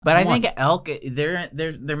But I think elk,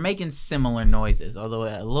 they're making similar noises. Although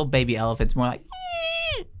a little baby elephant's more like.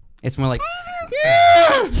 It's more like.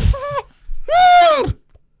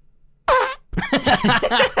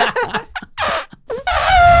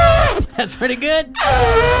 That's pretty good.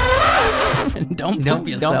 Don't poop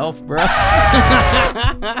yourself, bro.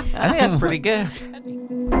 I think that's pretty good.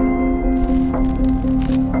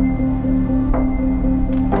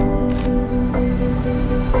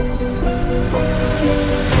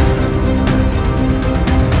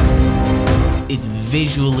 It's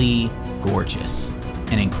visually gorgeous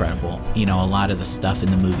and incredible. You know, a lot of the stuff in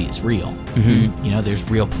the movie is real. Mm-hmm. You know, there's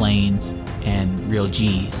real planes and real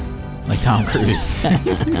G's, like Tom Cruise.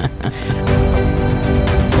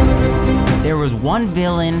 There was one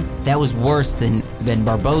villain that was worse than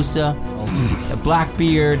Barbossa,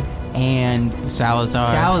 Blackbeard, and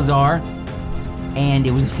Salazar, and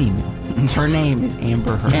it was a female. Her name is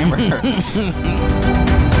Amber Heard.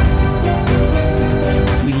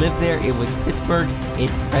 We lived there. It was Pittsburgh. It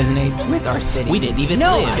resonates with our city. We didn't even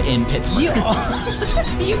live in Pittsburgh.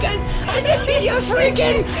 You guys,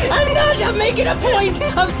 I'm making a point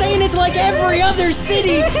of saying it's like every other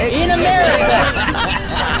city in America.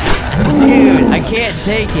 Dude, I can't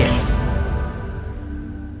take it.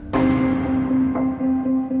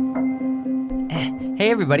 Hey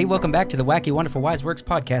everybody, welcome back to the Wacky Wonderful Wise Works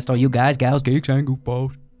podcast. All you guys, gals, geeks, and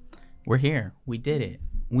goofballs. We're here. We did it.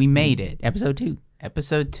 We made it. Episode 2.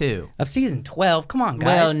 Episode 2. Of season 12. Come on, guys.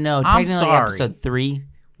 Well, no, I'm technically sorry. episode 3.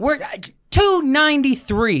 We're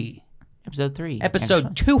 293. Episode 3. Episode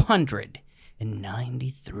actually.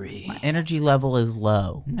 293. My energy level is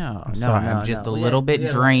low. No, Sorry, I'm just a little bit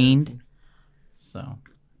drained. So,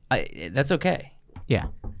 That's okay. yeah.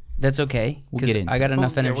 That's okay. We'll get into I got it.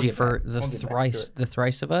 enough We'll energy get for back. the We'll get back to thrice it. the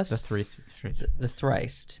thrice of us. The three. The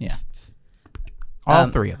thrice. Yeah. All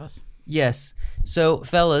three of us. Yes. So,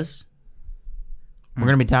 fellas, We're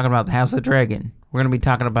going to be talking about the House of the Dragon. We're going to be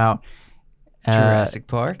talking about Jurassic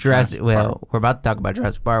Park. We're about to talk about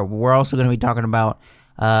Jurassic Park. We're also going to be talking about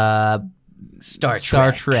Star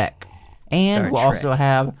Trek. And we'll also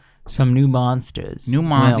have some new monsters. New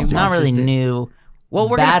monsters. Well, not really new. Well,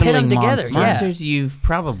 we're going to pit them battling together. monsters. Yeah. Monsters you've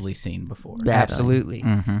probably seen before. Absolutely.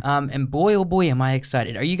 Mm-hmm. And boy, oh boy, am I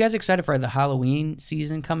excited. Are you guys excited for the Halloween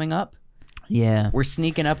season coming up? Yeah. We're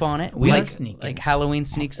sneaking up on it. We are like, sneaking. Like Halloween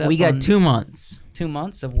sneaks up We got on 2 months. 2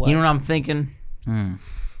 months of what? You know what I'm thinking? I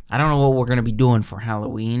don't know what we're going to be doing for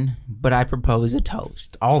Halloween, but I propose a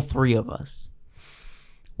toast. All 3 of us.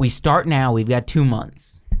 We start now. We've got 2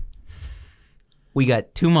 months. We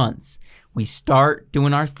got 2 months. We start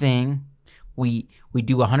doing our thing. We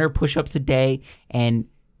do 100 push-ups a day, and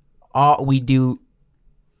we do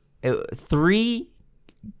 3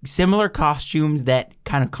 similar costumes that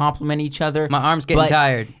kind of complement each other. My arm's getting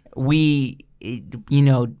tired. We,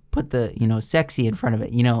 put the, sexy in front of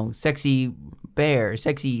it. Sexy bear,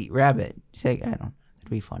 sexy rabbit. I don't know. That'd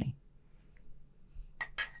be funny.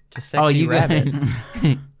 Just sexy rabbits.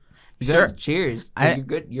 Sure. Cheers. So you're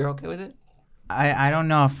good? You're okay with it? I don't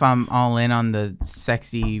know if I'm all in on the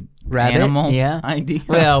sexy Rabbit? animal Yeah. idea.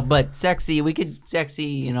 Well, but sexy, we could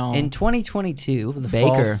sexy, In 2022, the Baker.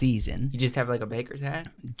 fall season, You just have like a baker's hat?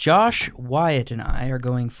 Josh, Wyatt, and I are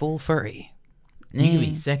going full furry. You could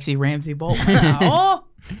be sexy Ramsey Bolton. Oh!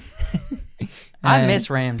 I miss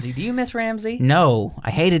Ramsey. Do you miss Ramsey? No,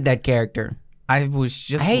 I hated that character. I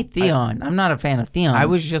hate Theon. I'm not a fan of Theon. I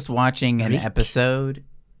was just watching an episode,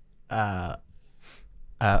 the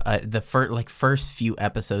first few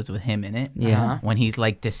episodes with him in it. Yeah. When he's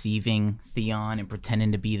like deceiving Theon and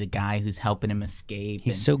pretending to be the guy who's helping him escape.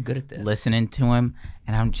 He's so good at this. Listening to him,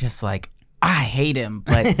 and I'm just like, I hate him,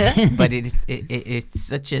 but but it's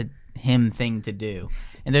such a him thing to do.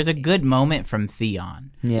 And there's a good moment from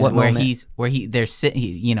Theon, What where moment? he's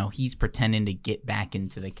pretending to get back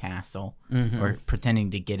into the castle, or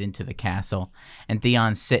pretending to get into the castle, and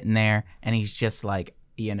Theon's sitting there, and he's just like,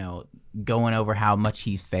 going over how much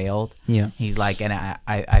he's failed. Yeah. He's like, and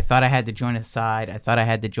I thought I had to join a side. I thought I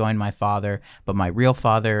had to join my father, but my real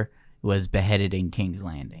father was beheaded in King's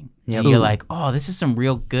Landing. Yeah. And you're Ooh. like, oh, this is some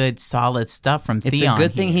real good, solid stuff from Theon. It's a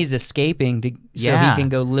good thing here. he's escaping so Yeah. he can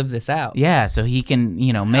go live this out. Yeah, so he can,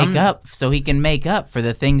 make up for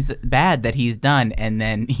the things bad that he's done, and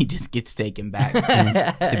then he just gets taken back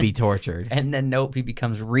to be tortured. And then he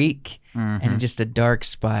becomes Reek, and just a dark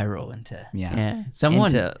spiral into Yeah.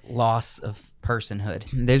 into loss of personhood.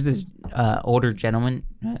 There's this older gentleman.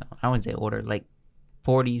 I wouldn't say older, like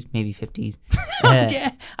 40s, maybe 50s.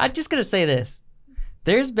 Yeah, I'm just gonna say this: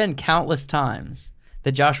 there's been countless times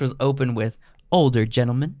that Josh was open with older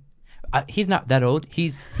gentlemen. he's not that old.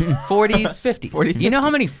 He's 40s, 50s. 40s, You know how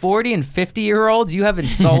many 40 and 50-year-olds you have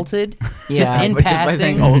insulted just in But just by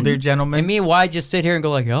saying passing? older gentleman. And me and why just sit here and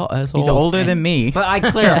go like, oh, that's He's old. older than me. But I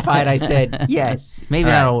clarified. I said yes, maybe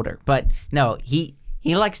All not right. older, but no. He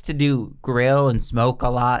likes to do grill and smoke a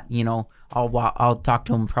lot. You know, I'll talk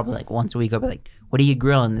to him probably like once a week. I'll be like, "What are you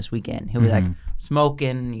grilling this weekend?" He'll be like,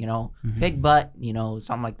 "Smoking, you know, pig butt, you know,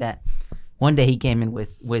 something like that." One day he came in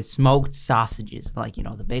with smoked sausages, like, you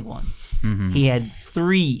know, the big ones. He had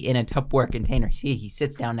 3 in a Tupperware container. See, he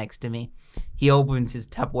sits down next to me. He opens his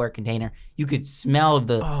Tupperware container. You could smell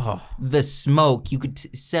the smoke. You could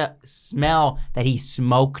smell that he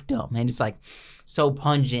smoked them, and it's like so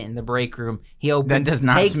pungent in the break room. He opens. That does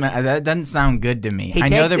not smell. That doesn't sound good to me. He I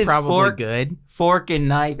know takes they're his probably good. fork and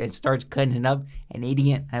knife and starts cutting it up and eating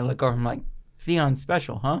it. I look over. I'm like, Theon's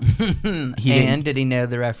special, huh? And did he know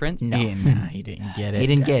the reference? No, he didn't get it. He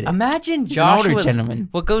didn't get it. Imagine He's an older Joshua's gentleman.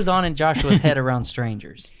 what goes on in Joshua's head around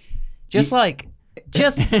strangers. Just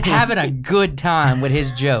having a good time with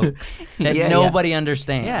his jokes that Yeah, nobody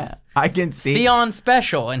understands. Yeah. I can see. Theon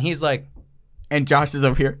special, and he's like, And Josh is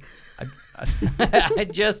over here. I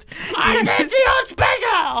said Theon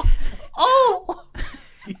special. Oh,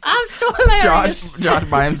 I'm so hilarious. Josh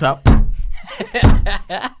by himself.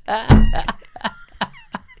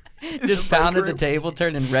 Just pounded the table,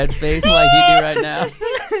 turning red face like you do right now.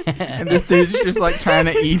 And this dude's just like trying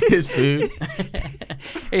to eat his food.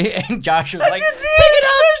 And Josh was like, pick it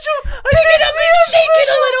up and shake it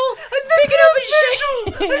a little. Pick it up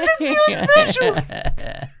and shake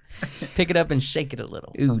it. Pick it up and shake it a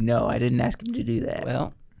little. Ooh, no, I didn't ask him to do that.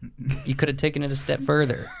 Well, you could have taken it a step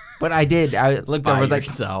further. But I did. I looked over. I was like,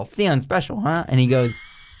 yourself. Theon's special, huh? And he goes,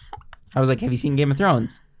 I was like, have you seen Game of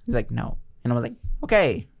Thrones? He's like, no. And I was like,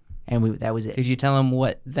 okay. And that was it. Did you tell him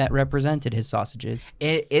what that represented, his sausages?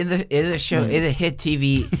 In the show, in the hit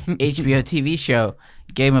TV HBO TV show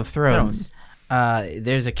Game of Thrones,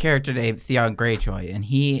 there's a character named Theon Greyjoy, and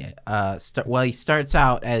he he starts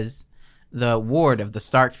out as the ward of the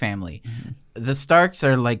Stark family. The Starks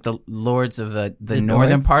are like the lords of the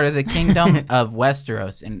northern north? part of the kingdom of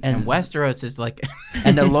Westeros, and Westeros is like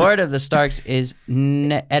And the Lord of the Starks is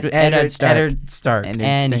Eddard Stark. Eddard Stark.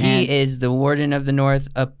 And he is the Warden of the North,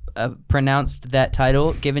 pronounced that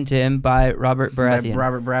title given to him by Robert Baratheon.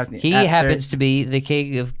 Robert Baratheon. He happens to be the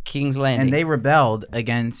king of King's Landing. And they rebelled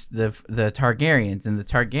against the Targaryens, and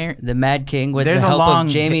the Mad King with there's the a help long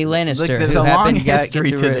of Jamie Lannister. Look, there's who a long happened to history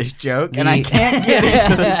get to through this joke, and I can't get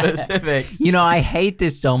into the specifics. You know, I hate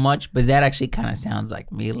this so much, but that actually kind of sounds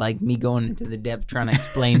like me going into the depth trying to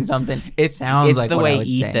explain something. It sounds it's like the what way I would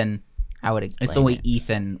say. Ethan. I would explain. It's the way it.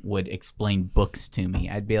 Ethan would explain books to me.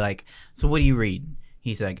 I'd be like, "So what do you read?"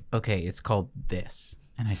 He's like, "Okay, it's called this,"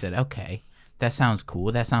 and I said, "Okay, that sounds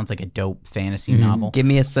cool. That sounds like a dope fantasy novel." Give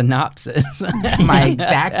me a synopsis. My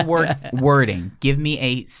exact wording. Give me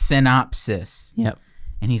a synopsis. Yep.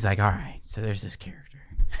 And he's like, "All right, so there's this character."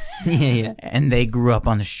 yeah. And they grew up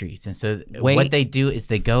on the streets, and so Wait. what they do is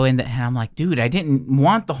they go in, and I'm like, dude, I didn't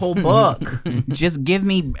want the whole book. Just give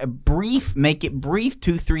me a brief, make it brief,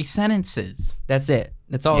 2-3 sentences. That's it.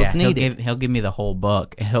 That's all it's needed. He'll give me the whole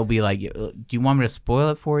book. And he'll be like, do you want me to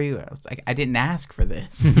spoil it for you? I was like, I didn't ask for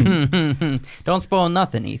this. Don't spoil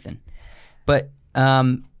nothing, Ethan. But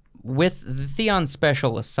with the Theon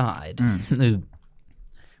special aside,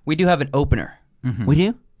 we do have an opener. We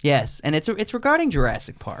do? Yes, and it's regarding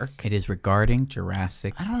Jurassic Park. It is regarding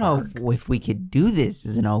Jurassic I don't know if we could do this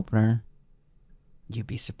as an opener. You'd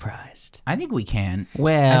be surprised. I think we can.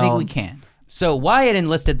 Well, I think we can. So Wyatt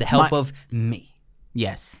enlisted the help of me.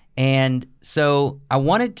 Yes. And so I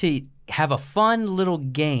wanted to have a fun little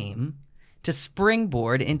game to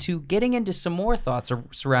springboard into getting into some more thoughts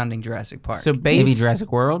surrounding Jurassic Park. So maybe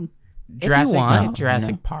Jurassic World? If you want.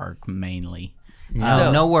 Jurassic Park, mainly.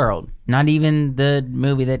 No World. Not even the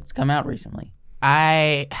movie that's come out recently.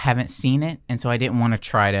 I haven't seen it, and so I didn't want to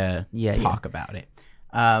try to talk about it.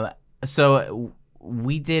 So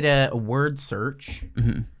we did a word search.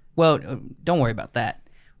 Mm-hmm. Well, don't worry about that.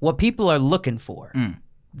 What people are looking for,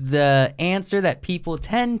 the answer that people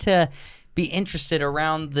tend to be interested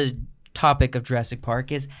around the topic of Jurassic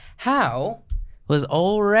Park is, how was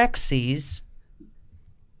old Rexy's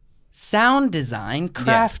sound design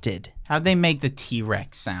crafted? Yeah. How'd they make the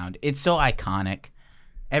T-Rex sound? It's so iconic.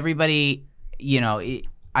 Everybody,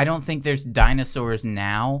 I don't think there's dinosaurs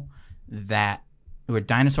now or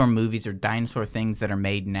dinosaur movies or dinosaur things that are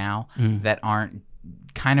made now that aren't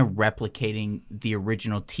kind of replicating the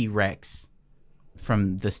original T-Rex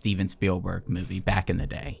from the Steven Spielberg movie back in the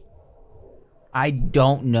day. I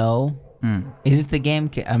don't know Is this the game?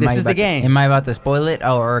 This is the game. Am I about to spoil it?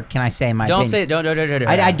 Oh, or can I say my Don't opinion? say it. Don't.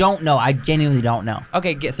 I don't know. I genuinely don't know.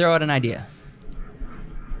 Okay, throw out an idea.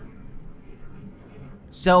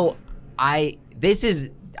 So I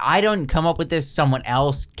don't come up with this. Someone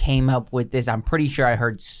else came up with this. I'm pretty sure I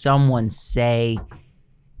heard someone say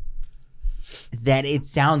that it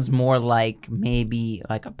sounds more like maybe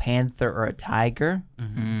like a panther or a tiger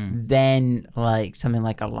than like something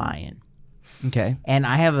like a lion. Okay. And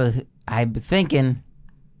I'm thinking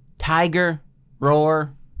tiger,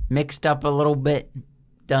 roar, mixed up a little bit,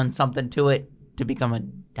 done something to it to become a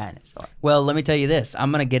dinosaur. Well, let me tell you this.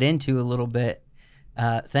 I'm going to get into a little bit.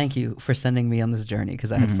 Thank you for sending me on this journey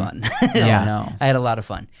because I had fun. Yeah. No. I had a lot of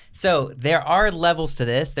fun. So there are levels to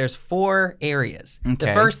this. There's 4 areas. Okay.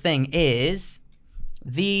 The first thing is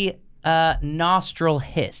the nostril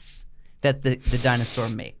hiss that the dinosaur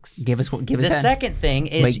makes. Give us The that. second thing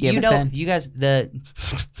is, Wait, give us that. you guys,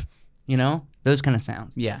 those kind of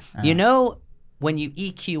sounds. Yeah. You know, when you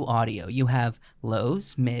EQ audio, you have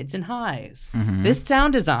lows, mids, and highs. This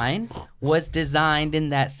sound design was designed in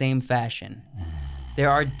that same fashion. There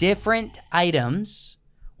are different items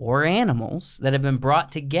or animals that have been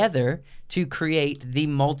brought together to create the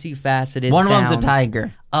multifaceted One of sounds them's a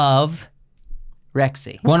tiger. of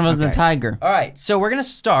Rexy. One of them's a tiger. All right, so we're gonna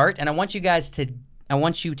start, and I want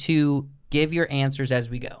you to give your answers as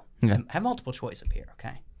we go. Okay. I have multiple choice up here,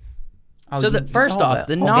 okay? Oh, So first off,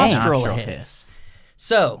 the nostril Nostril hiss. hiss.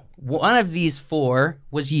 So one of these 4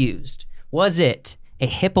 was used. Was it a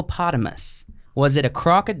hippopotamus? Was it a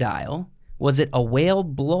crocodile? Was it a whale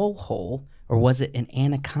blowhole? Or was it an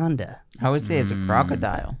anaconda? I would say it's a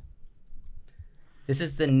crocodile. This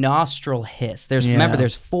is the nostril hiss. Yeah. Remember,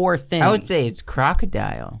 there's 4 things. I would say it's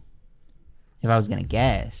crocodile. If I was gonna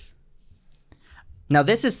guess. Now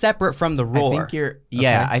this is separate from the roar.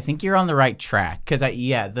 I think you're on the right track because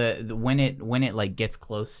the when it like gets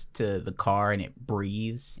close to the car and it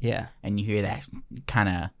breathes, Yeah. and you hear that kind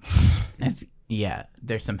of,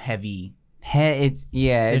 there's some heavy,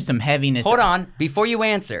 there's some heaviness. Hold on. Before you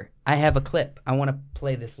answer, I have a clip. I want to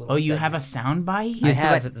play this little Oh, you segment. have a sound bite? I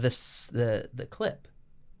have the clip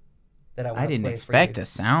that I want to I didn't play expect for a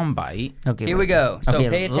sound bite. Okay. you. Here we go. So Okay,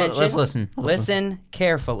 pay attention. Let's listen. Listen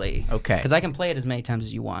carefully. Okay. Because I can play it as many times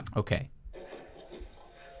as you want. Okay.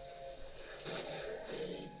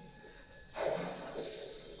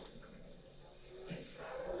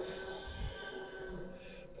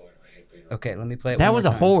 Okay, let me play it That one was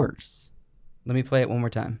more a time. horse. Let me play it one more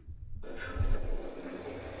time.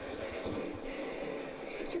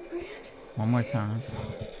 One more time.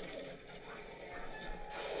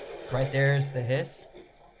 Right there's the hiss.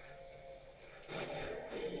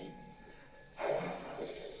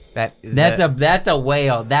 That's a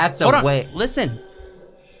whale. That's Hold a on. whale. Listen.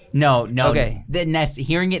 No. Okay.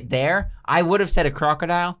 Hearing it there, I would have said a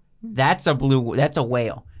crocodile. That's a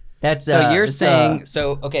whale. That's So you're it's saying a-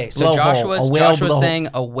 so blowhole, Joshua's a whale blowhole. saying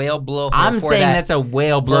a whale blowhole. I'm for saying that, that's a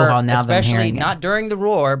whale for- blowhole now that I'm especially hearing not it. during the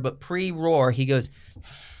roar, but pre-roar. He goes,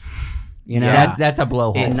 Yeah. That's a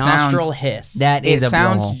blowhole. It nostril sounds- hiss. That is It a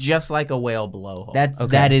sounds blowhole. just like a whale blowhole.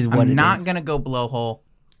 That is what I'm it not is. gonna go blowhole.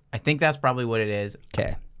 I think that's probably what it is.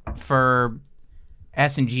 Okay. For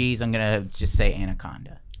S and G's, I'm gonna just say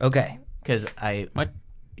anaconda Okay. because What?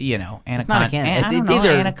 anaconda. not a can- I it's don't know, either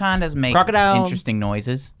anacondas make crocodile- interesting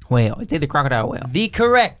noises. Whale. It's either crocodile or whale. The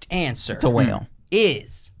correct answer It's a whale.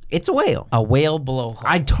 is It's a whale. a whale blowhole.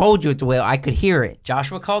 I told you it's a whale. I could hear it.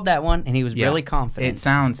 Joshua called that one, and he was Yeah. really confident. It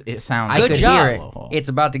sounds. I Good could job. hear it. It's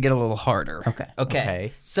about to get a little harder. Okay.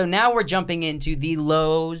 Okay. So now we're jumping into the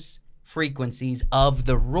lows frequencies of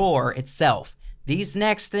the roar itself. These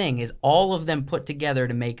next thing is all of them put together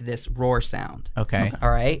to make this roar sound. Okay. All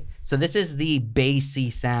right. So this is the bassy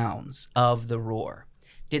sounds of the roar.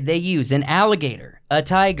 Did they use an alligator, a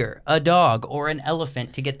tiger, a dog, or an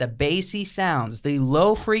elephant to get the bassy sounds, the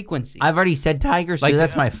low frequencies? I've already said tiger, so Like,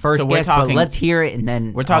 that's my first so we're guess. talking- But let's hear it, and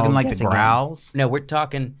then We're talking I'll like guess the again. growls. No, we're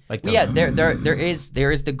talking Like the- yeah. There is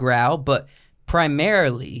the growl, but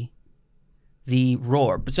primarily the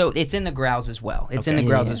roar. So it's in the growls as well. It's in Okay. the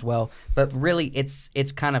growls Yeah. as well, but really it's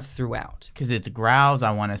kind of throughout. Because it's growls,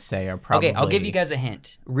 I want to say are probably. Okay, I'll give you guys a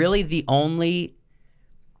hint. Really, the only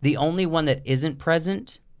one that isn't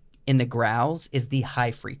present in the growls is the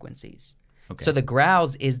high frequencies. Okay. So the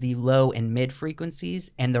growls is the low and mid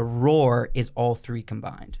frequencies, and the roar is all 3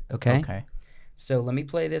 combined. Okay. Okay. So let me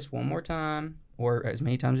play this one more time, or as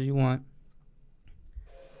many times as you want.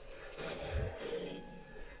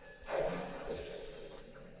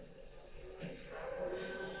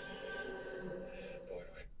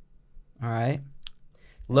 All right.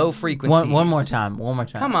 Low frequencies. One more time. One more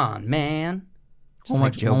time. Come on, man. Just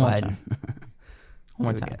like Joe more Biden. time. One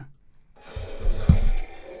more Here we time.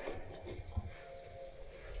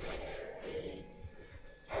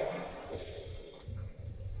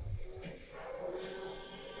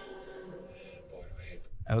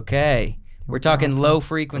 Okay. We're talking low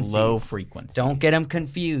frequencies. Low frequency. Don't get them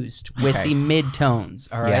confused with Okay. the mid-tones,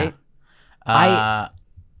 all right? A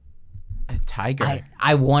tiger.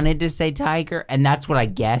 I wanted to say tiger, and that's what I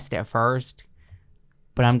guessed at first,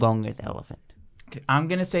 but I'm going with elephant. I'm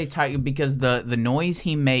gonna say tiger because the noise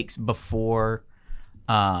he makes before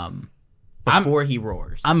he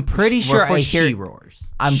roars. I'm pretty sure before I she hear. roars.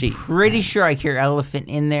 I'm She. pretty sure I hear elephant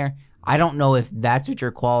in there. I don't know if that's what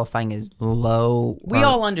you're qualifying as low. We or-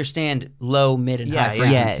 all understand low, mid, and high Yeah,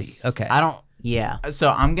 frequency. yes. Okay. I don't. Yeah. So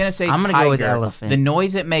I'm gonna say I'm gonna tiger. go with elephant. The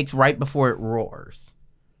noise it makes right before it roars,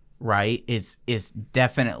 right, is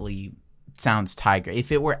definitely sounds tiger.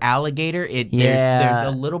 If it were alligator, there's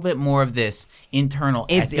a little bit more of this internal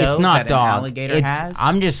It's echo not that dog. an alligator has.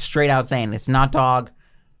 I'm just straight out saying it's not dog.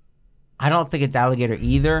 I don't think it's alligator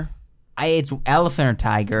either. It's elephant or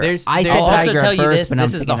tiger. There's- I there's- said I'll also tiger tell at you first, this. but I'm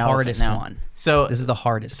This is the thinking elephant hardest now. one. So This is the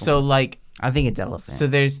hardest so one. like I think it's elephant. so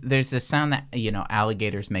there's this sound that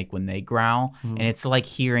alligators make when they growl, and it's like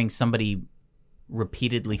hearing somebody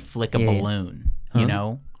repeatedly flick a Yeah. balloon,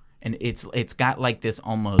 and it's got like this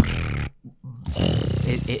almost.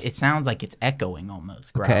 It sounds like it's echoing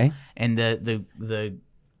almost. Growl. Okay. And the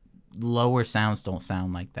lower sounds don't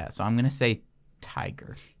sound like that, so I'm gonna say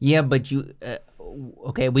tiger. Yeah, but you.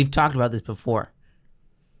 Okay, we've talked about this before.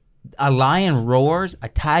 A lion roars. A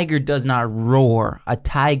tiger does not roar. A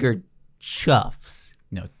tiger chuffs.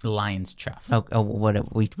 No, the lion's chuff. Oh,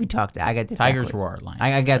 what we talked. I got this. Tigers backwards. roar. Lions.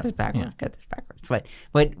 I got this chuff. backwards. Yeah. Got this backwards.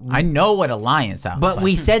 But I know what a lion sounds. but like.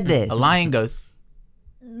 we said this. A lion goes.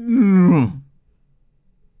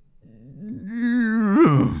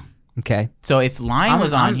 Okay. So if lion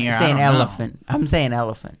was on I'm here, saying I don't know. elephant. I'm saying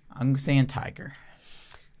elephant. I'm saying tiger.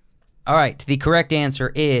 All right. The correct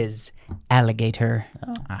answer is alligator.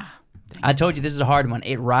 I told you this is a hard one.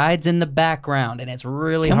 It rides in the background, and it's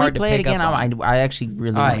really Can we hard play to it pick again? up on. I actually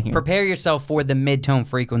really All want to right. hear. Prepare yourself for the mid-tone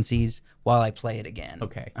frequencies while I play it again.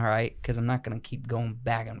 Okay. All right? Because I'm not going to keep going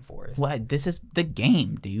back and forth. What? This is the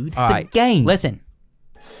game, dude. All It's a right. game. Listen.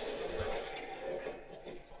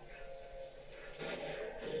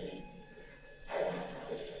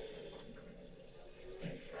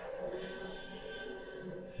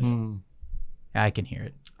 I can hear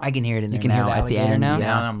it. I can hear it in there can hear now the at the alligator end. now? Yeah.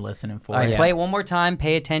 Now I'm listening for All right. it. Play it one more time.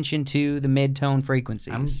 Pay attention to the mid-tone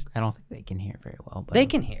frequencies. I don't think they can hear it very well. But They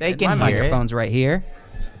can hear They it. can My hear it. microphone's right here.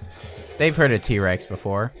 They've heard a T-Rex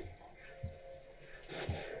before.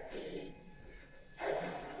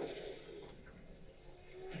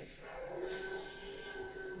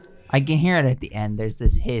 I can hear it at the end. There's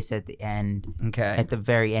this hiss at the end, Okay. at the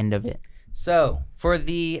very end of it. So, for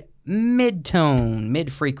the mid-tone,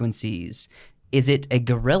 mid-frequencies, is it a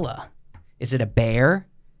gorilla? Is it a bear?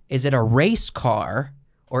 Is it a race car?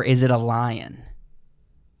 Or is it a lion?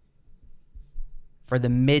 For the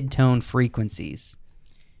mid-tone frequencies.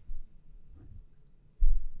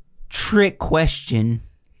 Trick question.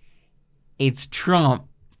 It's Trump.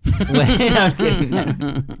 Wait, I'm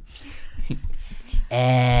kidding.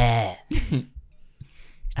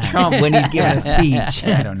 Trump when he's giving a speech.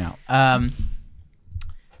 I don't know.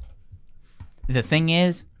 The thing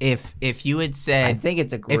is, if you had I said think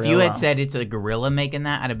it's a gorilla. if you had said it's a gorilla making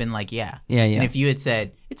that, I'd have been like, yeah. Yeah, yeah. And if you had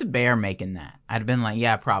said it's a bear making that, I'd have been like,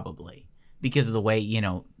 yeah, probably, because of the way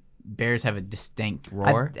bears have a distinct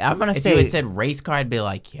roar. I'm gonna if say you had said race car, I'd be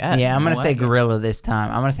like, yeah. yeah. I'm you know gonna say what? gorilla this time.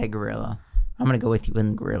 I'm gonna say gorilla. I'm gonna go with you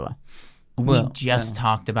in gorilla. We just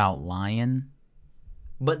talked about lion.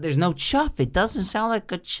 But there's no chuff. It doesn't sound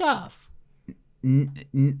like a chuff.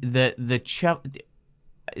 The chuff.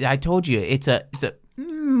 I told you it's a.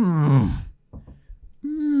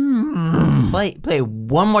 Play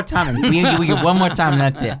one more time. And we get one more time, and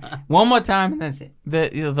that's it. One more time, and that's it.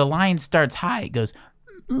 The lion starts high. It goes.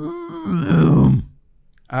 All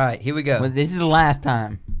right, here we go. Well, this is the last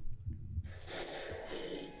time.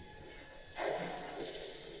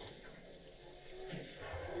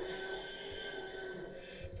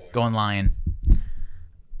 Going lion.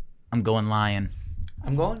 I'm going lion.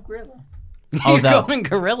 I'm going gorilla. You're although- going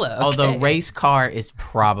gorilla. Okay. Although race car is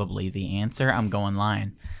probably the answer, I'm going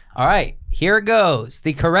lion. All right, here it goes.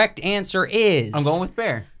 The correct answer is... I'm going with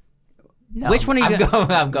bear. No, Which one are you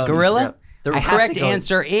I'm going gorilla? The I have correct to go with-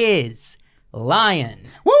 answer is lion.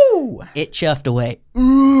 Woo! It chuffed away.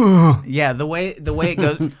 Yeah, the way it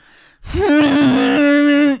goes.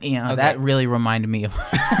 That really reminded me of.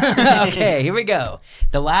 Okay, here we go.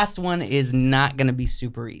 The last one is not going to be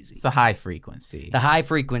super easy. It's the high frequency. The high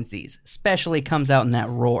frequencies, especially comes out in that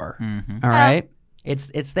roar. All right?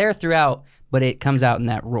 It's there throughout, but it comes out in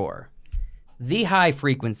that roar. The high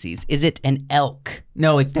frequencies, is it an elk?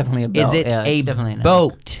 No, it's definitely a boat. Is it it's definitely a an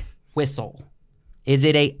boat whistle? Is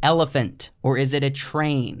it a elephant or is it a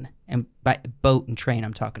train? And by boat and train,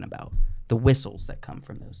 I'm talking about the whistles that come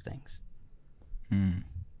from those things. An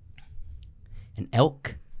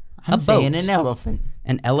elk, I'm saying boat, an elephant.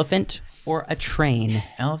 an elephant, or a train?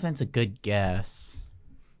 Elephant's a good guess.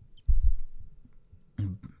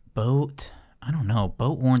 Boat. I don't know.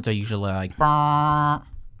 Boat horns are usually like brr,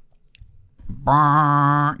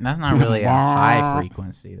 brr. That's not really a high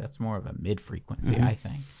frequency. That's more of a mid frequency, I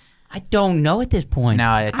think. I don't know at this point.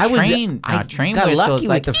 Now a train got whistle lucky is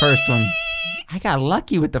like with the first one. I got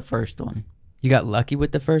lucky with the first one. You got lucky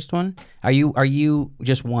with the first one. Are you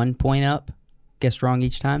just 1 point up? Guessed wrong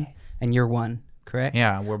each time, and you're one, correct?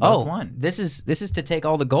 Yeah, we're both one. This is to take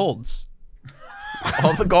all the golds.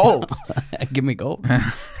 All the golds. Give me gold.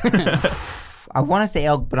 I want to say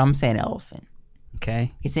elk, but I'm saying elephant.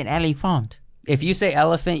 Okay. It's an elephant. If you say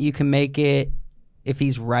elephant, you can make it. If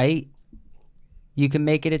he's right, you can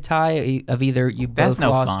make it a tie of either you both That's no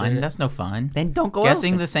lost fun. or- That's no fun. Then don't go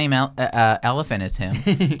Guessing elephant. the same elephant as him.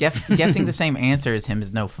 Guessing the same answer as him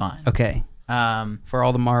is no fun. Okay. All For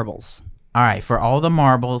all the marbles. right, for all the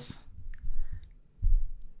marbles,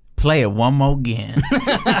 play it one more again.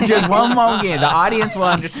 Just one more again. The audience will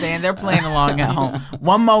understand. They're playing along at home.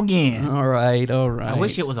 One more again. All right. I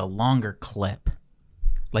wish it was a longer clip,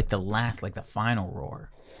 like the final roar.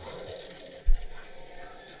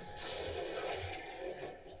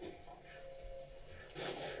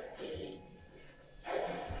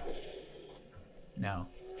 No.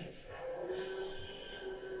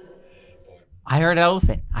 I heard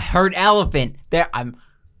elephant. There,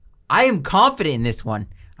 I am confident in this one.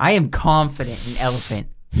 I am confident in elephant.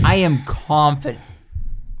 I am confident.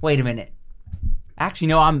 Wait a minute. Actually,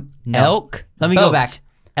 no. Elk. Let me boat, go back.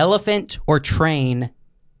 Elephant or train.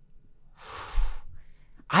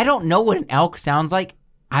 I don't know what an elk sounds like.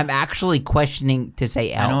 I'm actually questioning to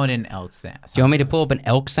say elk. I know what an elk sounds. Do you want me to pull up an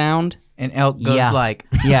elk sound? An elk goes Yeah. like.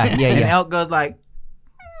 Yeah. An elk goes like.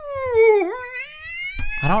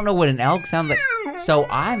 I don't know what an elk sounds like. So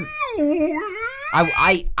I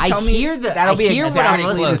Tell me hear that'll be what I'm exactly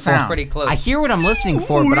listening the for. sound. Pretty close. I hear what I'm listening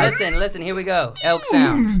for, but Listen, here we go. Elk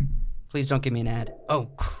sound. Please don't give me an ad. Oh,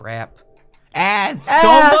 crap. Ads.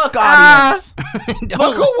 Don't look, audience. Don't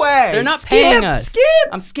Look away. They're not Skip, paying us. skip.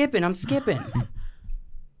 I'm skipping.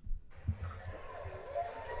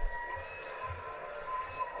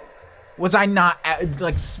 Was I not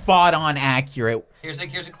like spot on accurate? Here's a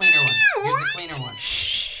cleaner one.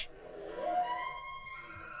 Shh.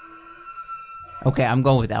 Okay, I'm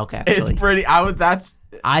going with elk. Actually, It's pretty.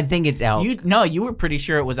 I think it's elk. You were pretty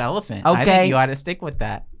sure it was elephant. I Okay. think you ought to stick with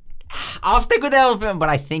that. I'll stick with elephant, but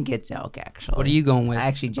I think it's elk. Actually, What are you going with? I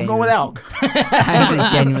actually I'm going with elk. I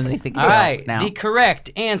actually genuinely think it's All right. elk now. The correct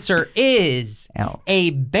answer is Elk.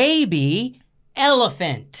 a baby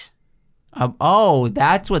elephant. Oh,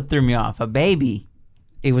 that's what threw me off. A baby.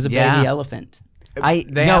 It was a Yeah. baby elephant.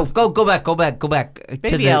 Go back to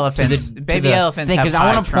Baby the elephants. to Baby the elephants thing, have because I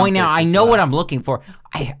want high to point out. trumpets I as know what well. I'm looking for.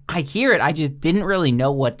 I hear it. I just didn't really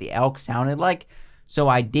know what the elk sounded like, so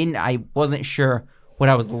I wasn't sure what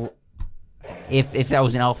I was. If that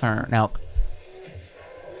was an elephant or an elk.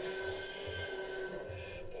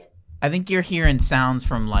 I think you're hearing sounds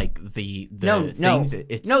from like the things.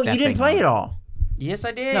 It's you didn't stepping play on. it all. Yes,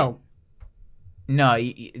 I did. No, No,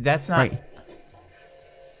 that's not.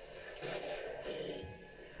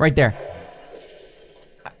 right there.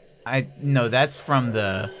 No, that's from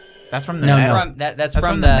the. That's from the. No, metal. no. That's from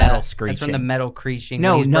from the the metal That's from the screeching. metal screeching.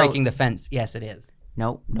 No, when he's no. breaking the fence. Yes, it is.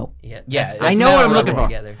 No. Yeah. Yeah, that's I know what I'm metal looking for.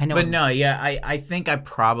 together. I know. But no, yeah, I think I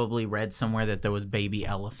probably read somewhere that there was baby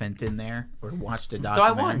elephant in there or watched a So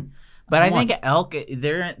documentary. I won. But I think elk,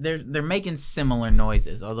 they're making similar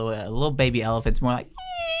noises. Although a little baby elephant's more like.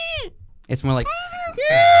 It's more like.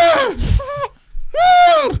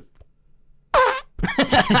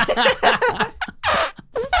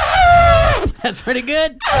 That's pretty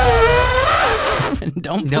good.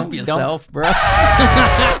 Don't poop yourself, bro.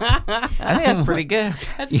 I think that's pretty good.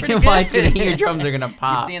 That's You pretty know good. why it's gonna your drums are gonna You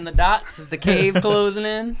pop. seeing the dots? Is the cave closing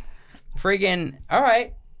in? Friggin' all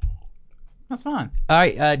right. That's fun. All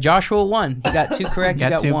right, Joshua won. You got two correct. You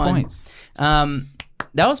Got got 2 one. points.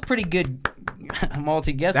 That was pretty good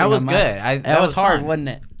multi guessing. That was good. That was hard, fun. wasn't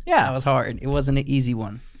it? Yeah. That was hard. It wasn't an easy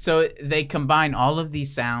one. So they combine all of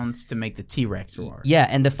these sounds to make the T-Rex roar. Yeah,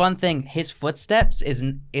 and the fun thing, his footsteps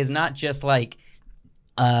is not just like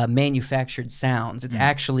manufactured sounds. It's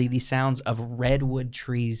actually the sounds of redwood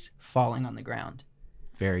trees falling on the ground.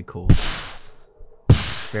 Very cool.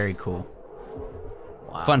 Very cool.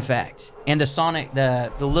 Wow. Fun fact. And the sonic,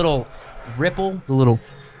 the little ripple, the little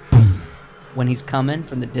when he's coming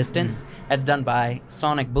from the distance, that's done by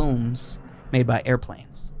sonic booms made by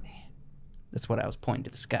airplanes. Man, that's what I was pointing to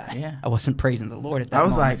the sky. Yeah. I wasn't praising the Lord at that I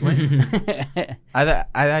was moment. like, I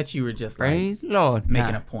thought you were just Praise the Lord.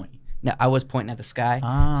 making a point. No, I was pointing at the sky.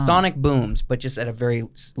 Ah. Sonic booms, but just at a very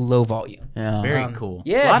low volume. Yeah. Very cool.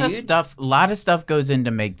 yeah, a lot dude. of stuff goes in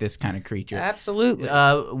to make this kind of creature. Absolutely.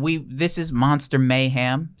 This is Monster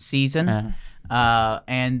Mayhem season.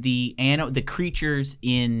 And the creatures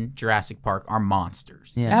in Jurassic Park are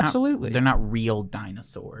monsters. Yeah. Absolutely. They're not real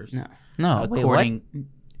dinosaurs. No. No, According,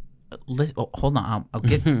 hold on, I'll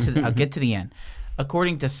get to the end.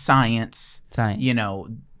 According to science, Science.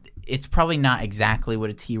 it's probably not exactly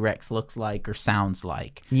what a T-Rex looks like or sounds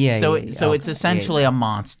like. Yeah. So yeah, so it's okay. essentially a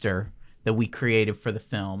monster that we created for the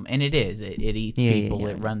film, and it is. It eats people.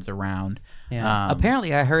 It runs around. Yeah.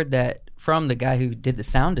 Apparently, I heard that from the guy who did the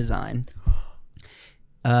sound design.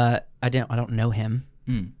 I don't know him.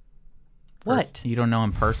 What? You don't know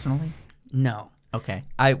him personally? No. Okay.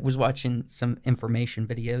 I was watching some information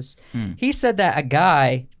videos. He said that a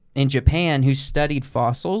guy in Japan who studied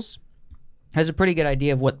fossils has a pretty good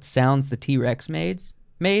idea of what sounds the T-Rex made,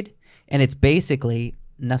 and it's basically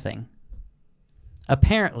nothing.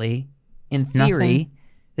 Apparently, in theory,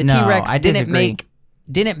 the No, T-Rex I disagree.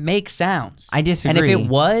 didn't make sounds. I disagree. And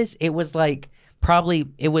if it was like probably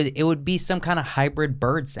it would be some kind of hybrid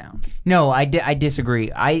bird sound. No, I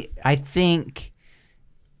disagree. I think,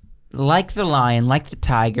 like the lion, like the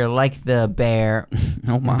tiger, like the bear,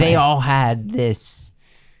 Oh my. they all had this.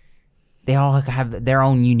 They all have their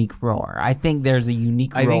own unique roar. I think there's a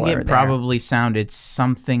unique roar. I think it there. probably sounded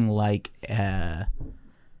something like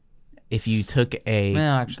if you took a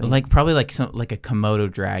Well, actually. like a Komodo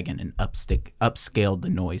dragon and upscaled the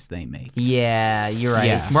noise they make. Yeah, you're right.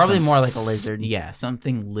 Yeah, It's probably more like a lizard. Yeah,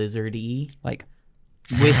 something lizardy Like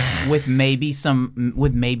with maybe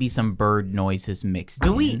some bird noises mixed.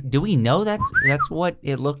 Do in. we know that's what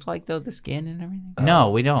it looked like though? The skin and everything. No,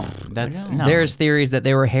 we don't. That's no. there's theories that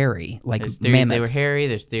they were hairy, like There's theories they were mammoths. hairy.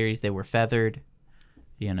 There's theories they were feathered.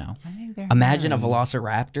 Imagine a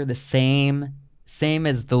velociraptor, the same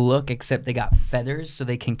as the look, except they got feathers so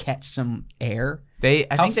they can catch some air. I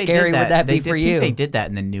How think they scary did that. would that be They for think you? They did that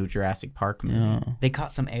in the new Jurassic Park movie. They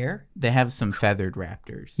caught some air. They have some feathered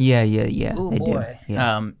raptors. Yeah. Ooh, they boy. do.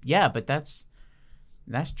 Yeah. Yeah, but that's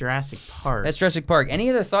Jurassic Park. That's Jurassic Park.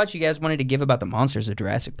 Any other thoughts you guys wanted to give about the monsters of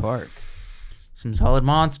Jurassic Park? Some solid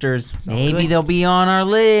monsters. Maybe good. they'll be on our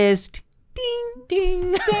list. ding,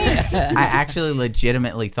 ding, ding. I actually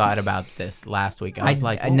legitimately thought about this last week. I was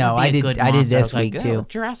like, what no, would be I a did. good I did monster? this I was week like, too. oh,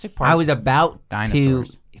 Jurassic Park. I was about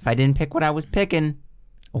Dinosaurs. to. If I didn't pick what I was picking,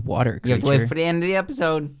 A water you have to creature. wait for the end of the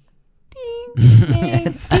episode.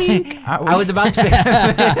 Ding, ding. I was about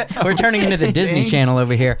to. We're turning into the Disney Channel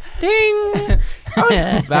over here. Ding.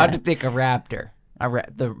 I was about to pick a raptor. One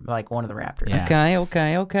of the raptors. Yeah.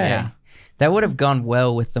 Okay. Yeah. That would have gone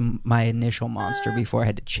well with my initial monster before I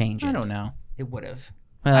had to change it. I don't know. It would have.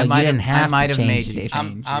 Well, you didn't have I might to have change made it you if-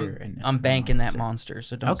 change I'm your initial I'm banking that monster. monster,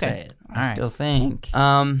 so don't Okay. say it. All I right. still think.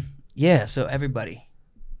 Yeah, so everybody,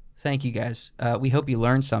 thank you guys. We hope you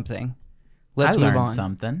learned something. Let's I move learned on.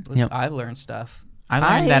 something. Yep. I learned stuff. I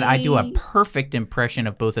learned that I do a perfect impression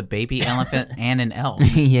of both a baby elephant and an elk.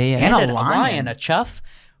 yeah. And a a lion. a chuff.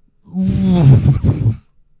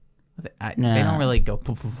 They don't really go.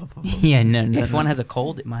 Yeah, no. If one has a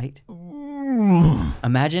cold, it might.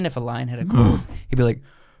 Imagine if a lion had a cold. He'd be like,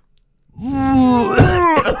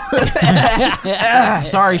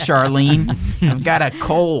 Sorry, Charlene. I've got a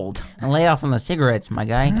cold. Lay off on the cigarettes, my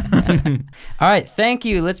guy. all right, thank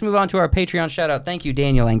you. Let's move on to our Patreon shout out. Thank you,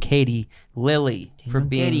 Daniel and Katie, Lily, for and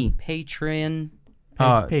being Patreon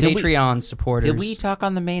supporters. Did we talk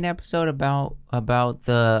on the main episode about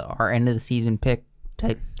our end of the season pick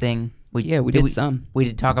type thing? we did some. We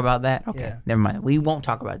did talk about that? Okay. Yeah. Never mind. We won't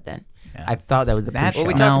talk about it then. Yeah. I thought that was the That pre-show. Well,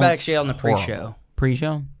 we talked about Smells actually on the pre-show.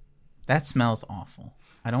 Pre-show? That smells awful.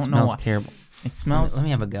 I don't know Smells why. terrible. It smells. Let me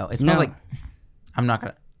have a go. It smells No. like... I'm not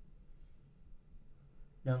going to...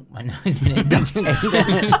 No, my nose didn't. Just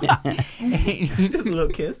a little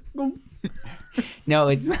kiss. No,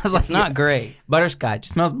 it smells like It's not great. butterscotch. It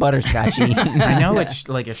smells butterscotchy. I know it's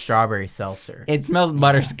like a strawberry seltzer. It smells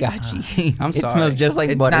butterscotchy. I'm It sorry. smells just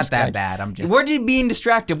like It's butterscotch. not that bad. I'm just. We're just being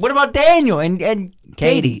distracted. What about Daniel and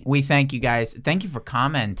Katie? We thank you guys. Thank you for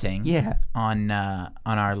commenting. Yeah. On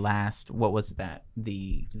our last, what was that?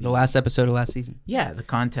 The last episode of last season. Yeah, the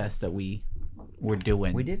contest that we were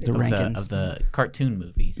doing. We did it. The of rankings. of the cartoon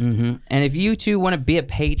movies. Mm-hmm. And if you too want to be a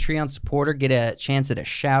Patreon supporter, get a chance at a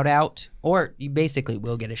shout out, or you basically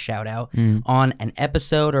will get a shout out on an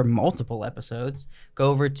episode or multiple episodes, go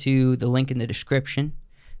over to the link in the description,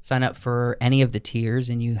 sign up for any of the tiers,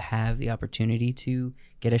 and you have the opportunity to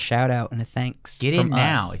get a shout out and a thanks. Get from in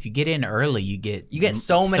now. us. If you get in early, you get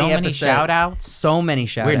so many episodes. shout outs. So many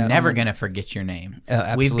shout outs. We're never gonna forget your name.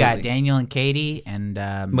 Absolutely. We've got Daniel and Katie and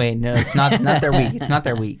Wait, no, it's not their week. It's not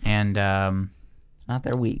their week. and Not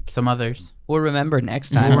their week. some others. We'll remember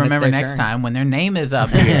next time. We'll when it's remember their next turn. time when their name is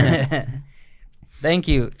up here. Thank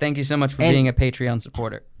you so much for And- being a Patreon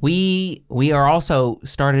supporter. We are also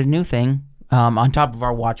started a new thing on top of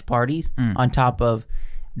our watch parties, on top of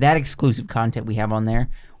that exclusive content we have on there.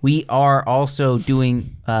 We are also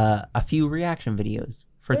doing a few reaction videos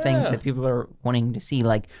for things that people are wanting to see.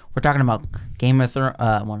 Like we're talking about Game of Thrones,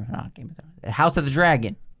 not Game of Thrones, House of the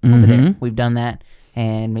Dragon. Over there. We've done that,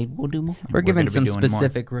 and maybe we'll do more. We're giving gonna be some doing more.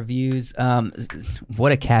 specific reviews.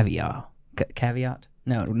 What a caveat. Caveat?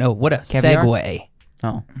 No. What a Caviar? segue.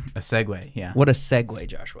 Oh, A segue, yeah. What a segue,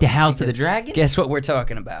 Joshua. the House of the Because Dragon. Guess what we're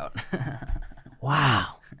talking about?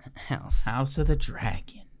 Wow. House. of the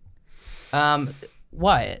Dragon.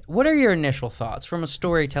 Wyatt, what are your initial thoughts from a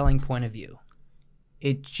storytelling point of view?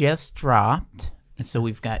 It just dropped, and so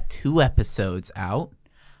we've got 2 episodes out.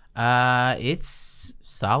 It's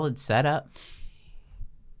solid setup.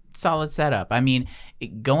 I mean,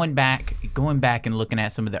 going back and looking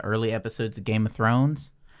at some of the early episodes of Game of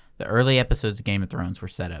Thrones, the early episodes of Game of Thrones were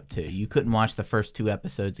set up too. You couldn't watch the first 2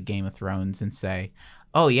 episodes of Game of Thrones and say,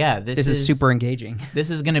 "Oh yeah, this is super engaging. This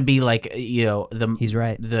is going to be like, He's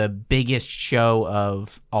right. the biggest show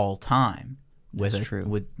of all time with That's true.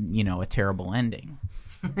 with a terrible ending."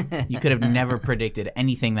 You could have never predicted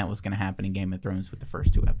anything that was going to happen in Game of Thrones with the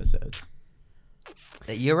first 2 episodes.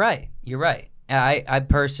 You're right. I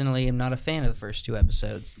personally am not a fan of the first 2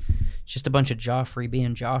 episodes. It's just a bunch of Joffrey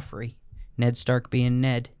being Joffrey, Ned Stark being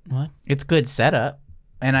Ned. What? It's good setup,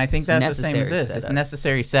 and I think It's that's the same as necessary this. setup. It's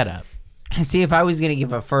necessary setup. See, if I was gonna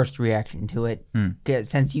give a first reaction to it, 'cause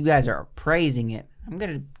since you guys are praising it, I'm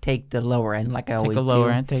gonna take the lower end, like I always Take a lower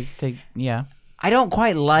do. end. Take yeah. I don't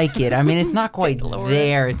quite like it. I mean, it's not quite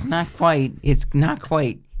there. It's not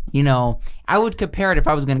quite. You know, I would compare it if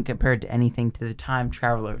I was going to compare it to anything to the Time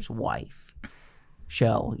Traveler's Wife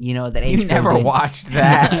show. You know that You HBO never did. watched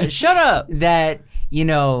that. Shut up! That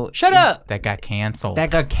Shut up! That got canceled. that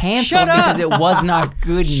got canceled Shut up! because it was not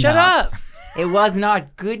good enough. Shut up! It was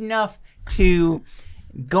not good enough to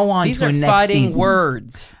go on These to are a next fighting season.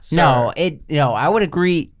 words. Sir. No, I would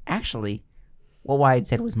agree. Actually, what Wyatt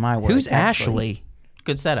said was my words. Who's actually. Ashley?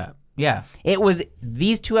 Good setup. Yeah. It was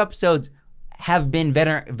these 2 episodes have been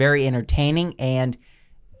very entertaining, and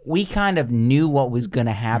we kind of knew what was going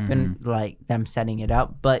to happen, like them setting it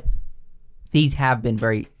up. But these have been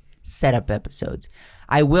very setup episodes.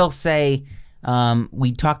 I will say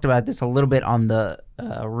we talked about this a little bit on the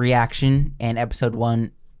reaction and episode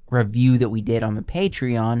 1 review that we did on the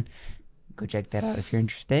Patreon. Go check that out if you're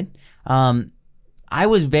interested. I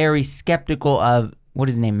was very skeptical of what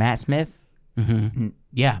is his name, Matt Smith.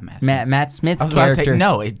 Yeah, Matt Smith's I was about to character. say,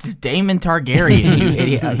 no, it's Daemon Targaryen. You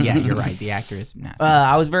idiot. Yeah, you're right. The actor is Matt Smith.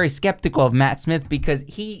 I was very skeptical of Matt Smith because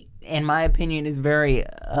he, in my opinion, is very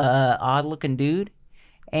odd-looking dude,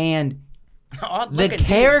 and the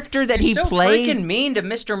character that he so plays, freaking mean to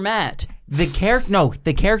Mr. Matt. the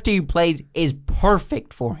character he plays is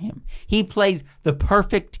perfect for him. He plays the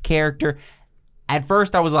perfect character. At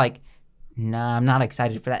first, I was like, "Nah, I'm not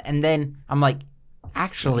excited for that," and then I'm like,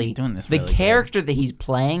 actually, He's doing this the really character that he's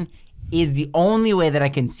playing is the only way that I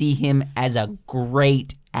can see him as a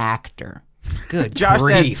great actor. Good Josh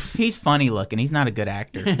grief. says he's funny looking. He's not a good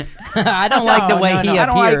actor. I don't like the way he appears. I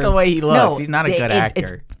don't like the way he looks. He's not a good it's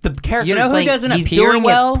actor. the character. You know he's who playing, doesn't he's appear doing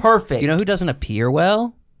well? It perfect. You know who doesn't appear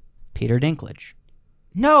well? Peter Dinklage.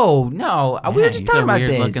 No. We were just he's talking a about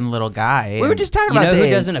weird this. looking little guy. We were just talking You about know this.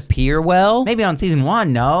 who doesn't appear well? Maybe on season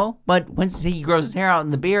 1, no. But once he grows his hair out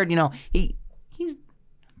and the beard, you know, he's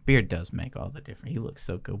beard does make all the difference. He looks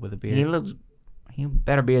so good with a beard. he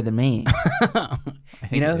better beard than me. I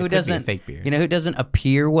think You know it who could be a doesn't? fake beard. You know who doesn't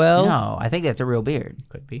appear well? No, I think that's a real beard.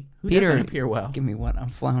 Could be. Who Peter- doesn't appear well? Give me one. I'm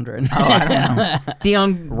floundering. Oh, I don't know. The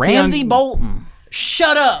young Ramsey Bolton.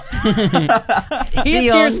 Shut up. He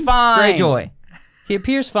appears fine. Greyjoy. He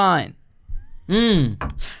appears fine.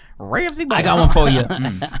 Ramsay I got one for you.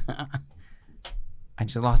 I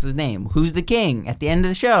just lost his name. Who's the king at the end of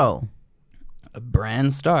the show?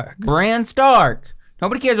 Bran Stark. Bran Stark.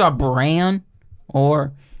 Nobody cares about Bran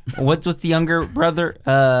or what's the younger brother?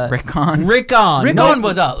 Rickon. Rickon. Rickon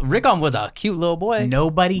was a cute little boy.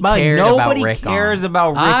 Nobody cared about Rickon. Nobody cares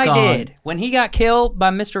about Rickon. I did. When he got killed by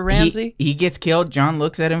Mr. Ramsay. He gets killed. John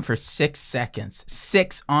looks at him for 6 seconds.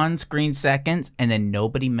 6 on-screen seconds, and then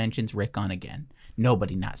nobody mentions Rickon again.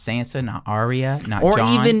 Nobody. Not Sansa, not Arya, not or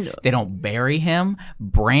Jon. Even they don't bury him.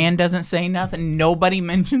 Bran doesn't say nothing. Nobody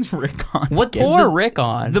mentions Rickon. Poor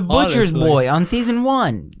Rickon. The Butcher's honestly. boy on season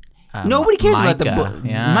 1. Nobody cares about the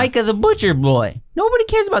Micah the Butcher boy. Nobody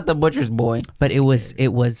cares about the Butcher's boy. But it was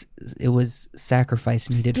sacrifice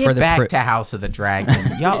needed for the back to House of the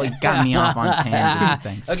Dragon. Y'all got me off on tangents and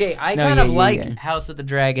things. Okay, I like House of the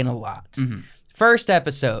Dragon a lot. Mm-hmm. First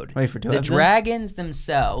episode. Wait for 2 the episodes? dragons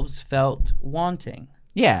themselves felt wanting.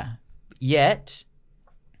 Yeah. Yet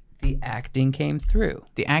the acting came through.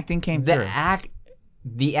 The acting came through.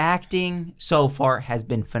 The acting so far has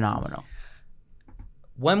been phenomenal.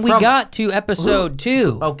 When we got to episode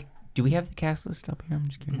 2. Okay. Do we have the cast list up here? I'm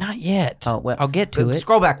just curious. Not yet. Oh, well, I'll get to it.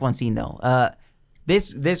 Scroll back one scene though.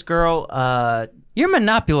 This girl. You're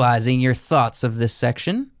monopolizing your thoughts of this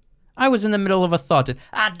section. I was in the middle of a thought.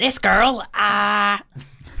 This girl.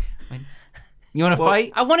 You want to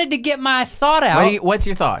fight? I wanted to get my thought out. What's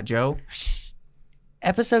your thought, Joe?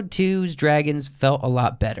 Episode 2's dragons felt a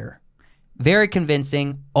lot better. Very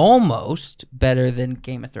convincing, almost better than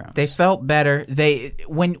Game of Thrones. They felt better.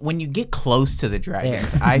 When you get close to the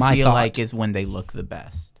dragons, I feel like is when they look the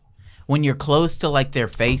best. When you're close to like their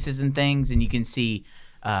faces and things, and you can see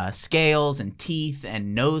scales and teeth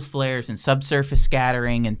and nose flares and subsurface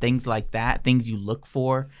scattering and things like that, things you look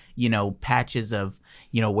for, patches of,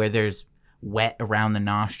 where there's wet around the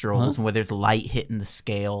nostrils and where there's light hitting the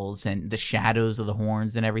scales and the shadows of the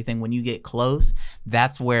horns and everything. When you get close,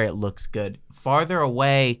 that's where it looks good. Farther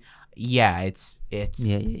away, it's a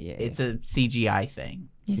CGI thing.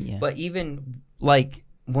 Yeah. But even like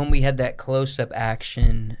when we had that close-up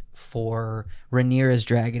action for Rhaenyra's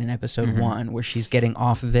dragon in episode 1, where she's getting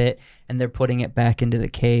off of it and they're putting it back into the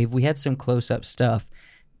cave, we had some close-up stuff.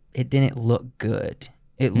 It didn't look good.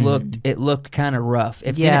 It looked kind of rough.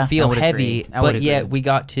 It didn't feel heavy, but yet we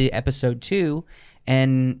got to episode 2,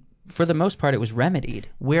 and for the most part, it was remedied.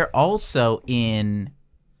 We're also in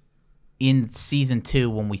season 2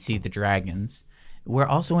 when we see the dragons. We're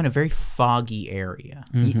also in a very foggy area.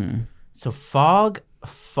 Mm-hmm. So fog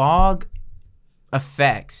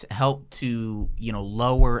effects help to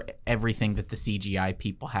lower everything that the CGI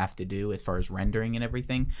people have to do as far as rendering and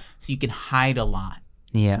everything. So you can hide a lot.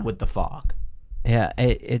 Yeah. With the fog. Yeah,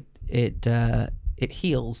 it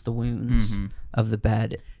heals the wounds of the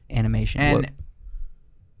bad animation. And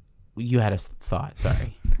you had a thought,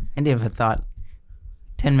 sorry. I did have a thought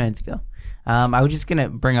 10 minutes ago. I was just going to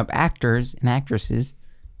bring up actors and actresses.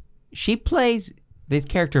 She plays this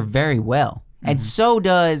character very well. And so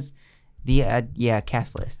does the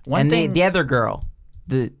cast list. The other girl,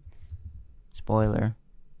 the spoiler.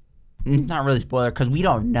 It's not really spoiler because we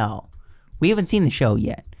don't know. We haven't seen the show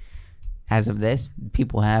yet. As of this,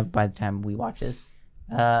 people have by the time we watch this.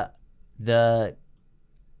 The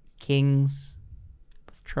King's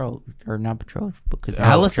betrothed, or not betrothed, because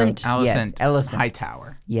Alicent? Yes, Alicent.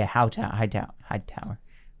 Hightower. Yeah, Hightower.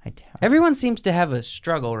 Everyone seems to have a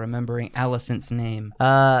struggle remembering Alicent's name.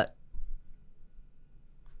 What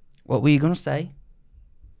were you gonna say?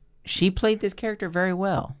 She played this character very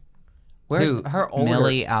well. Where's her older?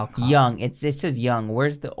 Millie Alcott. Young. It says young.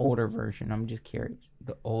 Where's the older version? I'm just curious.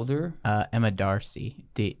 The older? Emma Darcy.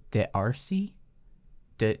 D'Arcy?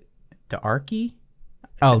 D'Arcy?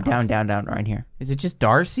 Oh, down, right here. Is it just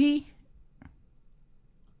Darcy?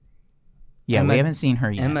 Yeah, we haven't seen her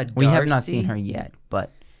yet. Emma Darcy? We have not seen her yet,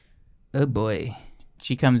 but oh boy,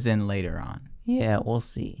 she comes in later on. Yeah, we'll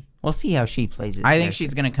see. We'll see how she plays it. I think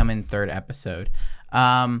she's gonna come in 3rd episode.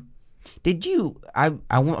 Did you?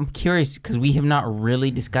 I'm curious because we have not really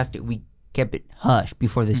discussed it. We kept it hush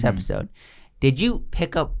before this episode. Did you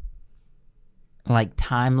pick up, like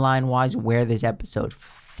timeline wise, where this episode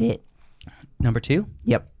fit? Number 2?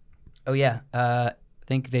 Yep. Oh yeah. I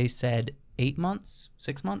think they said 8 months,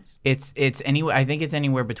 6 months. It's anywhere. I think it's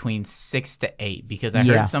anywhere between 6 to 8 because I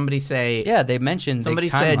heard somebody say. Yeah, they mentioned. Somebody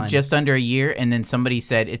said just under a year, and then somebody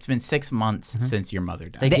said it's been 6 months since your mother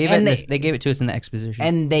died. They gave it to us in the exposition.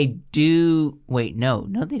 And they do. Wait, no,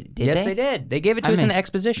 they did. Yes, they did. They gave it to us in the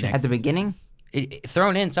exposition at the beginning.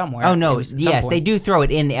 thrown in somewhere. Oh no, It was at some yes, point. they do throw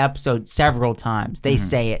it in the episode several times. They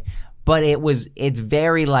say it, but it's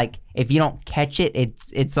very like if you don't catch it,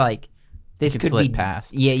 it's like this could could slip be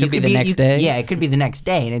past. Yeah, Could be the next day. Yeah, it could be the next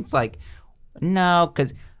day, and it's like no,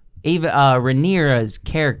 because even Rhaenyra's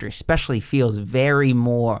character especially feels very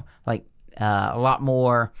more like a lot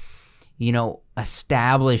more,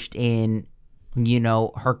 established in.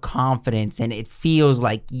 Her confidence, and it feels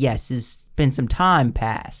like, yes, it's been some time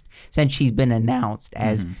past since she's been announced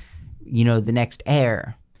as, the next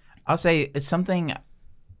heir. I'll say it's something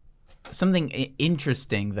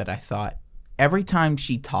interesting that I thought. Every time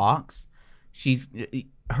she talks,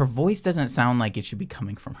 her voice doesn't sound like it should be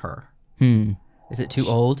coming from her. Is it too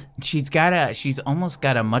old? She's almost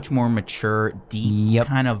got a much more mature, deep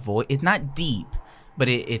kind of voice. It's not deep, but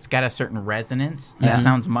it's got a certain resonance. It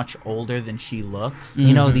sounds much older than she looks.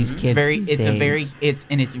 These kids.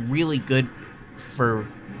 It's really good for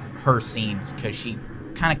her scenes because she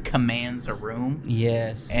kind of commands a room.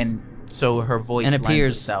 Yes. And so her voice and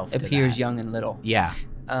lends itself to appears that. young and little. Yeah.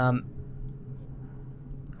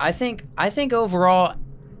 I think overall,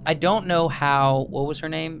 I don't know how. What was her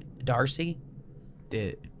name? Darcy.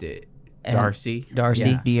 Darcy. Darcy.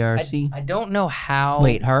 Yeah. DRC. I don't know how.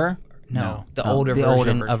 Wait, her? No, the Oh, older the older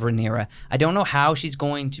version version. of Rhaenyra. I don't know how she's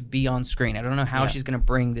going to be on screen. I don't know how she's going to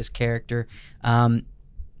bring this character.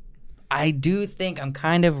 I do think I'm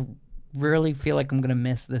kind of really feel like I'm going to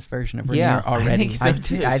miss this version of Rhaenyra already. I think so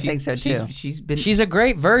too. I think so, too. She's a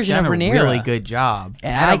great version done of a Rhaenyra. really good job.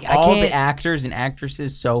 Out of all the actors and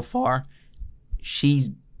actresses so far, she's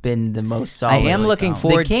been the most solid. I am looking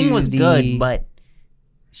forward the King to was good, but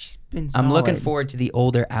she's been solid. I'm looking forward to the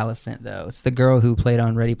older Alicent, though. It's the girl who played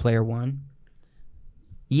on Ready Player One.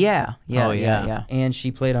 Yeah. And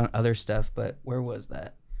she played on other stuff, but where was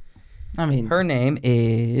that? I mean, Her name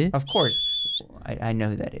is... of course, I know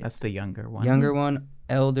who that is. That's the younger one. Younger one,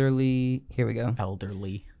 elderly... Here we go.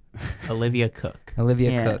 Elderly. Olivia Cook.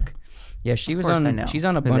 Olivia Cook. Yeah, she was course I on. know She's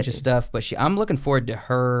on a who bunch that of is. stuff, but I'm looking forward to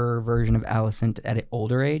her version of Alicent at an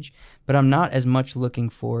older age. But I'm not as much looking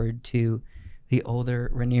forward to the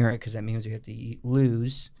older Rhaenyra because that means we have to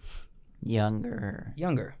lose Younger.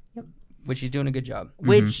 Yep. Which she's doing a good job.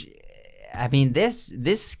 Which, I mean, this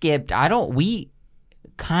skipped. We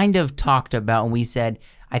kind of talked about and we said,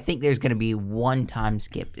 I think there's going to be one time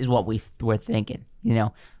skip is what we were thinking.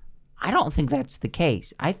 I don't think that's the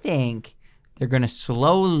case. I think they're going to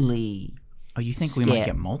slowly. Oh, you think we might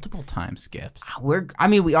get multiple time skips?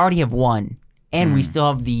 We already have one, and we still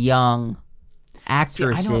have the young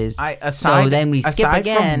actresses. So then we skip aside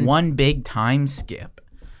again. from one big time skip,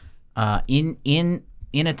 in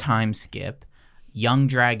a time skip, young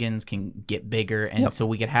dragons can get bigger, and so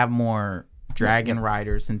we could have more dragon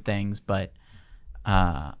riders and things. But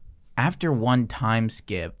after one time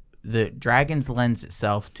skip, the dragons lends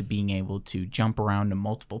itself to being able to jump around to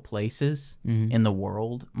multiple places in the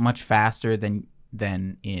world much faster than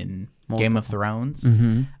in Game of Thrones.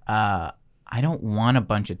 I don't want a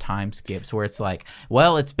bunch of time skips where it's like,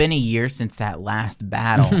 well, it's been a year since that last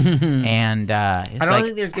battle, and I don't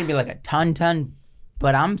think there's going to be like a ton,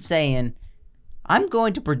 but I'm saying I'm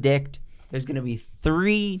going to predict there's going to be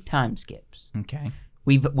 3 time skips. Okay,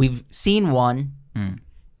 we've seen one.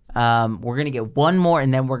 We're gonna get one more,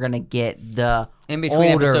 and then we're gonna get the In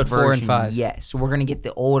between older episode 4 and version. 5. Yes, we're gonna get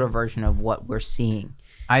the older version of what we're seeing.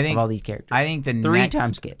 I think of all these characters. I think the 3 next,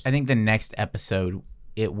 time skips. I think the next episode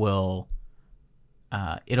it'll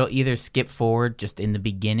either skip forward just in the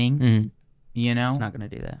beginning, It's not going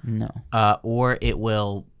to do that. No. Or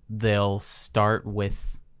they'll start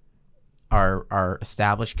with our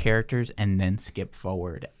established characters and then skip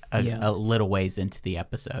forward a little ways into the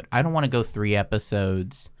episode. I don't want to go 3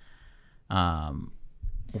 episodes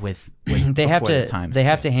with They have before the to time they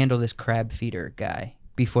have skip. to handle this crab feeder guy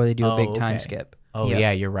before they do a big time okay. skip. Oh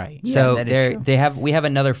yeah, you're right. Yeah, So that is true. we have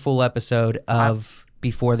another full episode of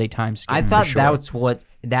before they time skip. I for thought sure.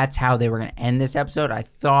 that's how they were gonna end this episode. I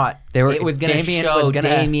thought it was gonna Damien show was gonna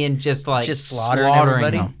Damien just slaughtering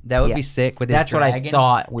everybody. them. That would Yeah. be sick with his That's what I dragon.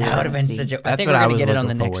 thought we were That would have gonna been see. such a. I That's think what we're I gonna was get it on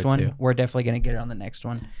the looking next forward one. to. We're definitely gonna get it on the next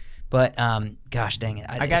one. But gosh dang it!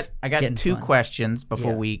 I got getting 2 fun. questions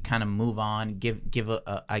before Yeah. we kind of move on. Give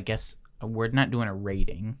I guess we're not doing a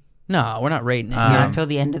rating. No, we're not rating it. Not until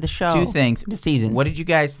the end of the show. 2 things. The season. What did you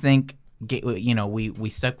guys think? We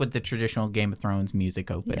stuck with the traditional Game of Thrones music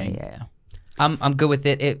opening. Yeah. I'm good with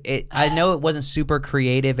it. I know it wasn't super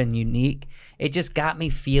creative and unique. It just got me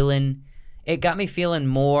feeling. It got me feeling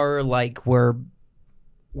more like we're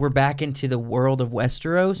back into the world of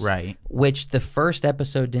Westeros, Right. Which the first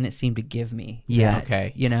episode didn't seem to give me. Yeah, that,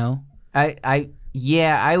 okay. You know. I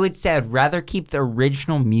Yeah, I would say I'd rather keep the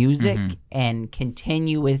original music and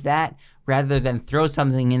continue with that rather than throw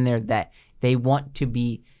something in there that they want to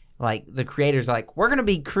be like the creators are like, we're going to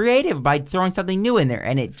be creative by throwing something new in there,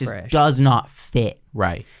 and it just does not fit.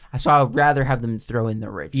 Right. So I would rather have them throw in the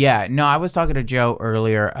original. Yeah, no, I was talking to Joe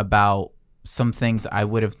earlier about some things I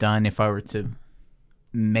would have done if I were to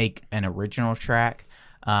make an original track.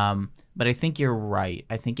 But I think you're right.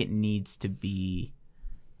 I think it needs to be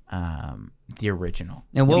the original.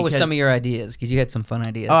 And what was some of your ideas? Because you had some fun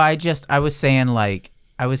ideas. Oh, I was saying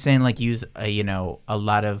use a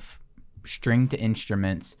lot of stringed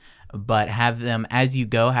instruments, but have them as you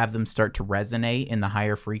go, have them start to resonate in the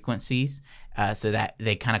higher frequencies, so that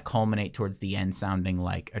they kind of culminate towards the end sounding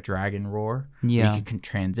like a dragon roar. Yeah, you can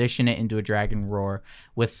transition it into a dragon roar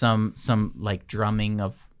with some like drumming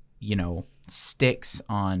of sticks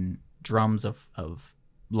on drums of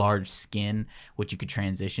large skin, which you could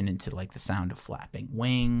transition into like the sound of flapping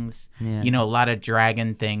wings. Yeah. A lot of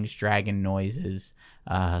dragon things, dragon noises,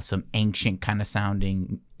 some ancient kind of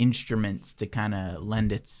sounding instruments to kind of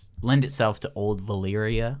lend itself to old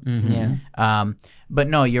Valyria. Yeah. But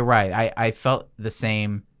no, you're right. I felt the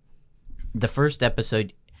same. The first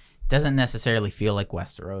episode doesn't necessarily feel like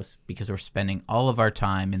Westeros because we're spending all of our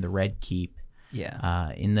time in the Red Keep.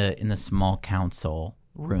 Yeah. In the small council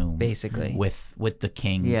room, basically, with the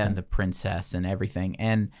kings and the princess and everything,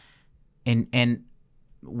 and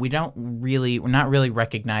we're not really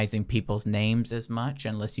recognizing people's names as much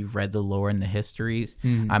unless you've read the lore and the histories.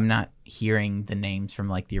 I'm not hearing the names from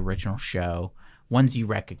like the original show, ones you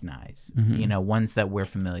recognize, ones that we're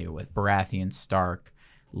familiar with: Baratheon, Stark,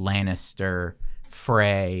 Lannister,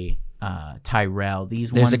 Frey, Tyrell.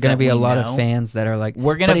 There's going to be a lot of fans that are like,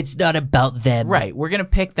 but it's not about them. Right. We're going to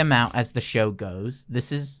pick them out as the show goes.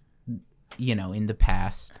 This is, in the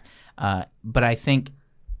past. But I think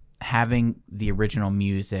having the original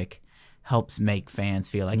music helps make fans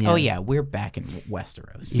feel like, oh, yeah, we're back in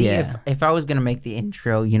Westeros. See, if I was going to make the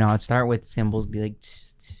intro, I'd start with cymbals, be like...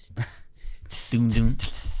 doom, doom.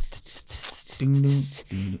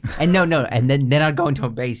 And no, and then I'd go into a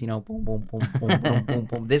bass, boom, boom, boom, boom, boom, boom,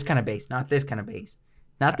 boom. This kind of bass, not this kind of bass,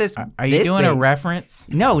 not this. Are you doing bass. A reference?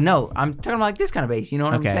 No, I'm talking about like this kind of bass. You know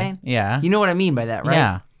what I'm saying? Yeah. You know what I mean by that, right?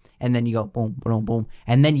 Yeah. And then you go boom, boom, boom,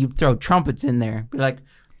 and then you throw trumpets in there, be like.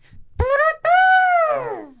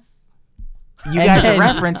 You guys are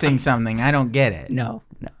referencing something. I don't get it. No.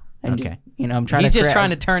 Okay. Just, I'm trying. He's just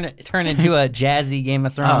trying to turn into a jazzy Game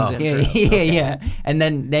of Thrones. Yeah. And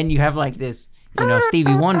then you have like this,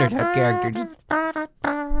 Stevie Wonder type character.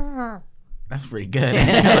 That's pretty good,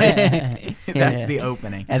 actually. That's the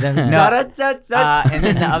opening. And then, and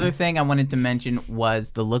then the other thing I wanted to mention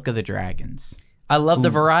was the look of the dragons. I love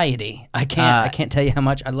the variety. I can't tell you how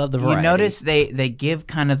much I love the variety. You notice they give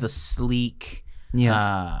kind of the sleek,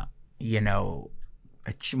 more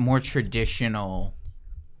traditional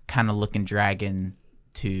kind of looking dragon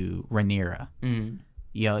to Rhaenyra.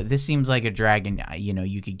 This seems like a dragon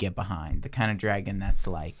you could get behind, the kind of dragon that's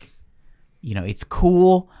like it's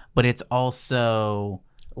cool, but it's also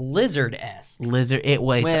lizard-esque.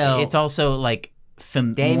 It's also like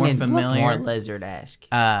Damon's more familiar, more lizard-esque.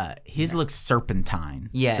 His looks serpentine.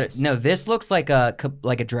 Yes. No, this looks like a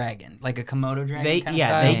dragon, like a Komodo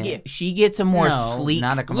dragon. She gets a more sleek.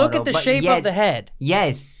 Not a Komodo, look at the shape of the head.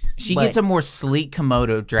 Yes, she gets a more sleek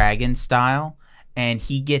Komodo dragon style, and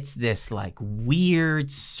he gets this like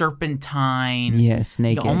weird serpentine,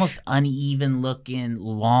 snake, almost uneven looking,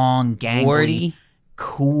 long, gangly, warty,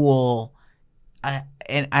 cool.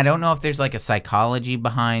 And I don't know if there's like a psychology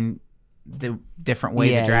behind the different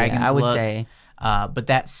way the dragons I would look. say. But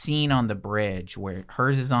that scene on the bridge where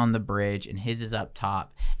hers is on the bridge and his is up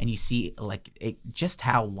top, and you see like just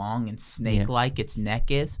how long and snake-like its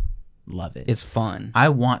neck is. Love it. It's fun. I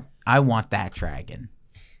want that dragon.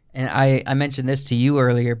 And I mentioned this to you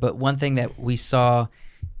earlier, but one thing that we saw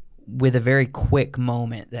with a very quick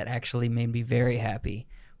moment that actually made me very happy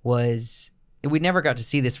was we never got to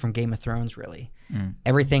see this from Game of Thrones, really.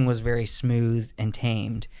 Everything was very smooth and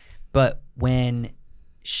tamed. But when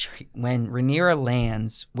Rhaenyra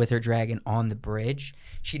lands with her dragon on the bridge,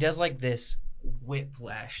 she does like this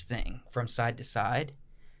whiplash thing from side to side.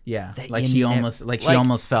 Yeah, like she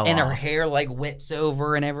almost fell and off. her hair like whips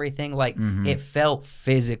over and everything. Like it felt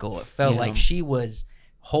physical. It felt like she was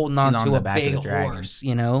holding on to a big horse,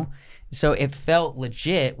 So it felt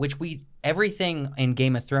legit. Which everything in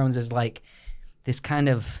Game of Thrones is like this kind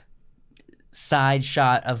of side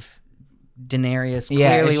shot of Daenerys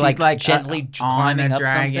clearly like gently climbing on a up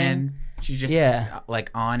dragon. She's just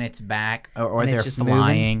like on its back, or And it's they're just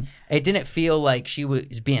flying. moving. It didn't feel like she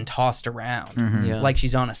was being tossed around, Yeah. like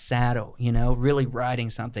she's on a saddle, really riding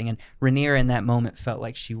something. And Rhaenyra in that moment felt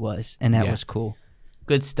like she was, and that was cool.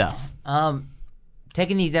 Good stuff.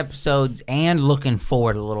 Taking these episodes and looking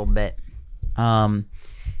forward a little bit.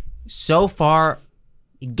 So far,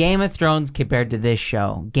 Game of Thrones compared to this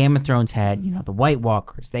show, Game of Thrones had, the White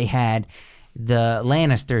Walkers, they had the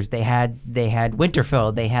Lannisters, they had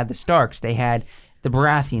Winterfell, they had the Starks, they had the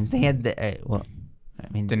Baratheons, they had the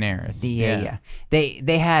Daenerys. Yeah.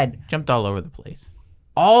 They had Jumped all over the place.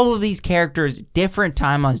 all of these characters, different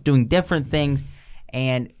timelines, doing different things,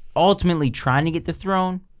 and ultimately trying to get the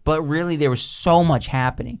throne. But really, there was so much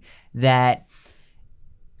happening that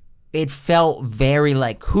it felt very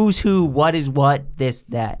like who's who, what is what, this,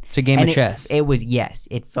 that. It's a game of chess. It was, yes.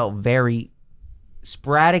 It felt very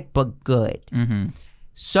sporadic but good. Mm-hmm.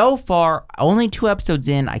 So far, only 2 episodes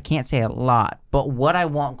in, I can't say a lot. But what I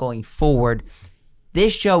want going forward,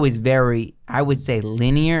 this show is very, I would say,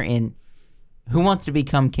 linear in who wants to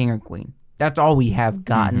become king or queen. That's all we have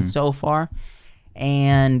gotten so far.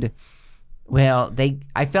 And, well,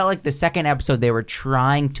 I felt like the second episode they were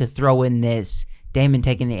trying to throw in this Daemon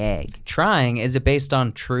taking the egg. Trying, is it based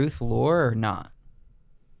on truth, lore, or not?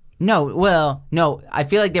 No, I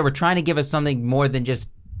feel like they were trying to give us something more than just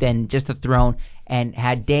the throne, and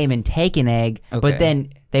had Daemon take an egg, but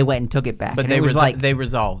then they went and took it back. But and they it was they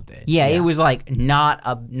resolved it. Yeah, it was like not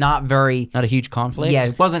a huge conflict. Yeah,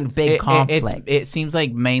 it wasn't a big conflict. It seems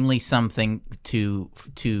like mainly something to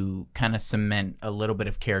kind of cement a little bit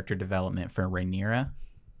of character development for Rhaenyra.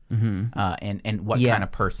 And what kind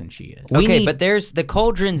of person she is. Okay, but there's the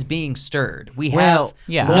cauldron's being stirred. We have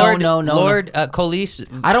Lord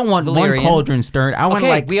Khalees. I don't want Valyrian. one cauldron stirred. I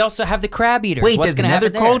want we also have the crab eater. Wait, what's there's going to another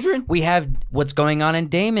happen cauldron? There? We have what's going on in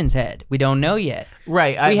Daemon's head. We don't know yet.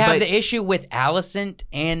 Right. We have the issue with Alicent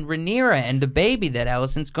and Rhaenyra and the baby that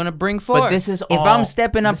Alicent's going to bring forth. But this is if I'm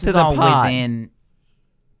stepping up to the pot within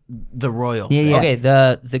the royal. Yeah. Okay,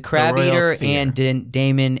 the crab eater sphere. and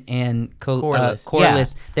Daemon and Corlys.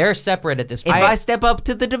 Corlys, they're separate at this If point. I step up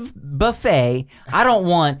to the buffet, I don't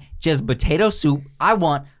want just potato soup. I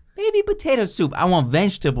want maybe potato soup. I want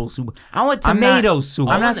vegetable soup. I want tomato soup.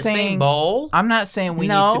 I'm not the saying same bowl. I'm not saying we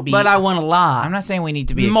need to be. but I want a lot. I'm not saying we need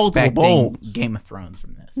to be Multiple expecting bowls. Game of Thrones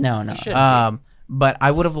from this. No. Should But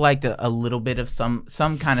I would have liked a little bit of some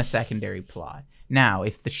kind of secondary plot. Now,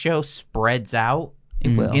 if the show spreads out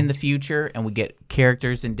will. in the future and we get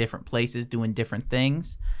characters in different places doing different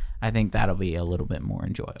things, I think that'll be a little bit more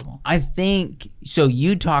enjoyable. I think so.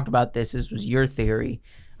 You talked about this. This was your theory.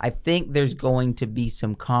 I think there's going to be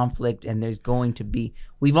some conflict, and there's going to be.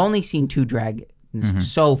 We've only seen 2 dragons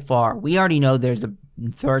so far. We already know there's a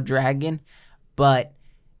 3rd dragon, but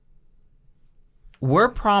we're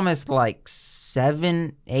promised like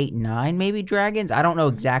 7, 8, 9 maybe dragons. I don't know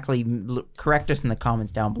exactly. Correct us in the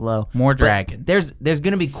comments down below. More But dragons. There's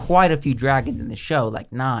going to be quite a few dragons in the show,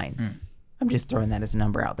 like 9. I'm just throwing that as a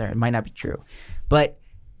number out there. It might not be true. But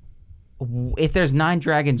if there's 9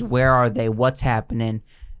 dragons, where are they? What's happening?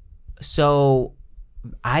 So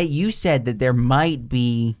you said that there might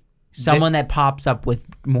be someone that pops up with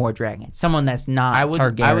more dragons. Someone that's not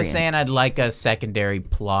Targaryen. I was saying I'd like a secondary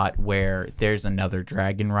plot where there's another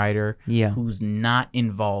dragon rider who's not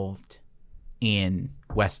involved in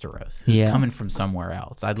Westeros, who's coming from somewhere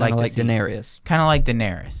else. I'd like to see Daenerys. Kind of like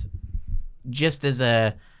Daenerys. Just as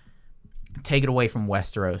a take it away from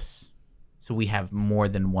Westeros so we have more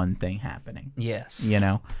than one thing happening. Yes.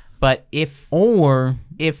 But if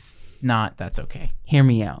not, that's okay. Hear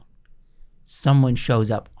me out. Someone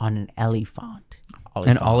shows up on an elephant.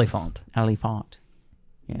 An Oliphant. Elephant.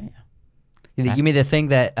 Yeah. You mean the thing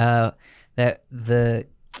that that the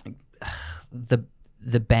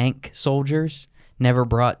bank soldiers never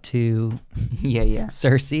brought to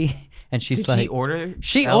Cersei, and she's Did she order?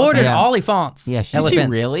 She ordered Oliphants. Yeah,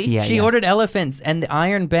 elephants. She really? Yeah, she ordered elephants, and the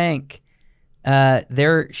Iron Bank.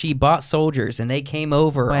 She bought soldiers, and they came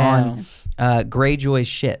over on Greyjoy's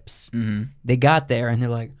ships. Mm-hmm. They got there, and they're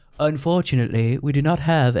like, "Unfortunately, we do not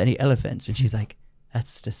have any elephants." And she's like,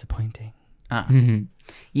 "That's disappointing."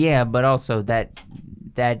 Yeah, but also that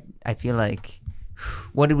I feel like,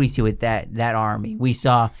 what did we see with that army? We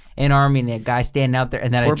saw an army and a guy standing out there,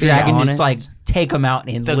 and then a dragon just like take them out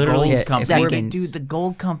in literally seconds. Dude, the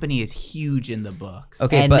Gold Company is huge in the books.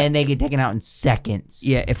 Okay, and then they get taken out in seconds.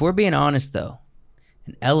 Yeah, if we're being honest though,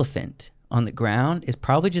 an elephant on the ground is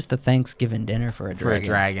probably just a Thanksgiving dinner for a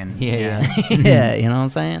dragon. Yeah. Yeah, you know what I'm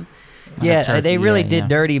saying? Yeah, turkey, they really did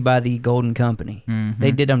dirty by the Golden Company. Mm-hmm.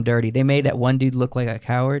 They did them dirty. They made that one dude look like a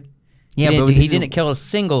coward. Yeah, but he didn't kill a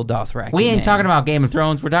single Dothraki. We ain't man. talking about Game of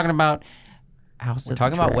Thrones. We're talking about House We're of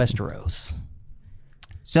talking the about Dragon. Westeros.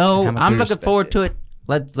 So how much I'm we looking respect forward to it.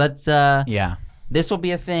 Let's Yeah. This will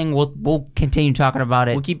be a thing. We'll continue talking about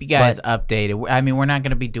it. We'll keep you guys updated. I mean, we're not going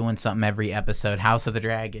to be doing something every episode. House of the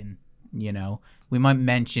Dragon, we might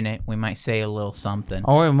mention it. We might say a little something,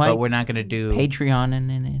 Or we might but we're not going to do Patreon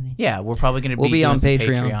and Yeah, we're probably going to We'll be on doing some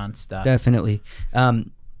Patreon. stuff. Definitely.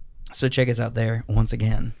 So check us out there once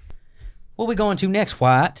again. What are we going to next,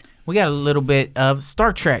 White? We got a little bit of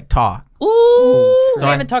Star Trek talk. Ooh, So we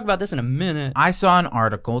haven't talked about this in a minute. I saw an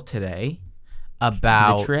article today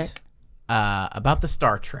about The Trek? About the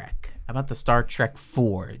Star Trek, about the Star Trek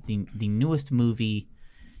 4, the newest movie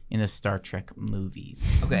in the Star Trek movies,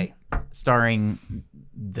 Okay. starring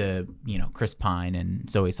the Chris Pine and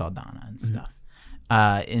Zoe Saldana and stuff.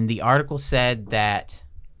 And the article said that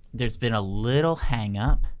there's been a little hang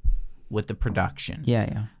up with the production.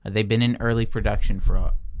 yeah. They've been in early production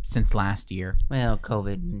since last year. Well,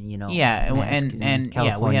 COVID, Yeah, masks in and we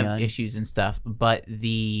California. have issues and stuff, but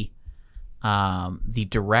the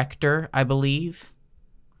director, I believe,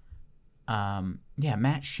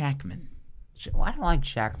 Matt Shackman. Well, I don't like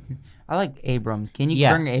Shackman. I like Abrams. Can you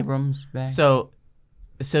Yeah. bring Abrams back? So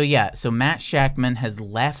Matt Shackman has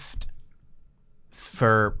left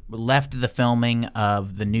the filming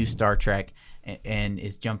of the new Star Trek and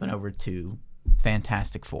is jumping over to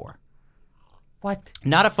Fantastic Four. What?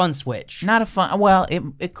 Not a fun switch. Not a fun. Well,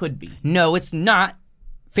 it could be. No, it's not.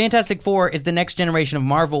 Fantastic Four is the next generation of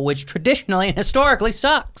Marvel, which traditionally and historically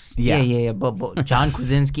sucks. Yeah. But John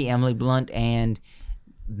Krasinski, Emily Blunt, and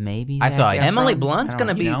maybe I saw that it. guy Emily from- Blunt's I don't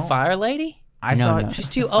going to be know. Fire Lady? I No, saw no. it. She's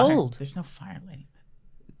too There's no fire- old. There's no Fire Lady.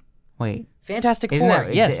 Wait. Fantastic Isn't Four.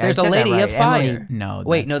 that- Yes, I there's a said that lady right. of fire. Emily- No.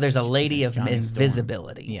 Wait, that's- no, there's a lady of Johnny Storm.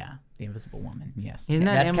 invisibility. Yeah, the Invisible Woman. Yes. Isn't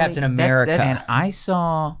that That's Emily? Captain America.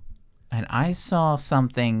 And I saw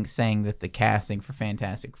something saying that the casting for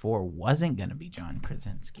Fantastic Four wasn't going to be John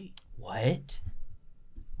Krasinski. What?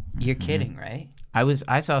 You're kidding, right?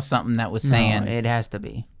 I saw something that was No, saying it has to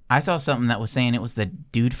be. I saw something that was saying it was the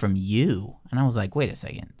dude from You, and I was like, wait a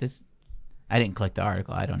second, I didn't click the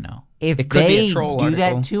article. I don't know. If It could be a they troll do article.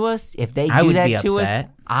 that to us, if they I do would that be to upset.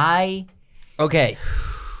 us, Okay.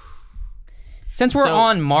 Since we're So-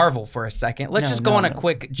 on Marvel for a second, let's just go on a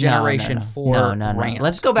quick Generation 4 rant.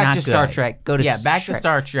 Let's go back Not to Star good. Trek. Go to back to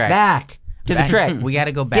Star Trek. Back to the Trek. We got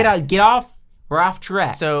to go back. Get off. We're off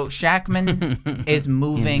track. So Shackman is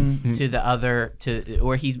moving to the other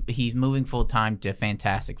or he's moving full time to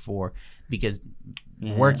Fantastic Four because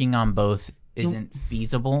working on both isn't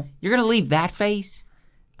feasible. You're gonna leave that face?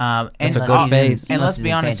 That's a good face. And let's Unless be it's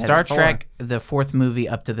in honest, Star Fantastic Trek, the fourth movie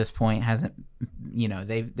up to this point hasn't.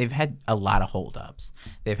 They've had a lot of holdups.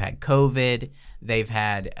 They've had COVID. They've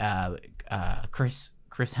had Chris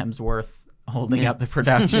Hemsworth holding up the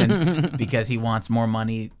production because he wants more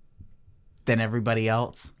money than everybody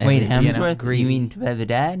else. Wait, You know? Hemsworth? You mean to play the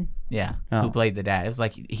dad? Yeah, Oh. who played the dad? It was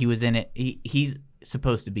like he was in it. He's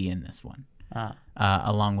supposed to be in this one,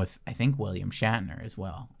 along with I think William Shatner as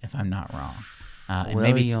well, if I'm not wrong, and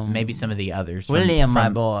William- maybe some of the others. William, my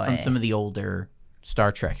boy. from some of the older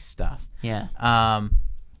Star Trek stuff. Yeah.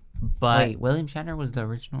 But Wait, William Shatner was the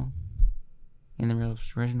original in the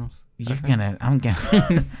originals. I'm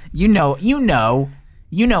gonna, you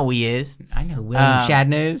know he is. I know who William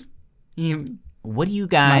Shatner is. What do you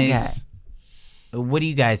guy. guys? What do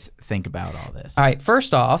you guys think about all this? All right,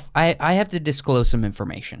 first off, I have to disclose some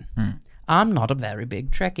information. I'm not a very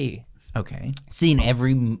big Trekkie. Okay. Seen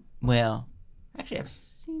every actually I've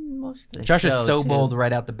seen most of the Josh is show, so too. bold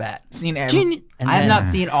right out the bat. Seen every, And I've then- not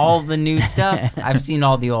seen all the new stuff. I've seen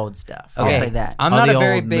all the old stuff. I'll Okay. say that. I'm all not the a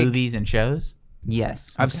very old big movies and shows.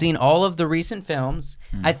 Yes. I've seen all of the recent films.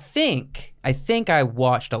 I think I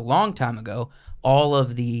watched a long time ago all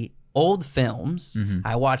of the old films.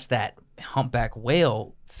 I watched that Humpback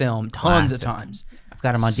Whale film tons of Classic. times. I've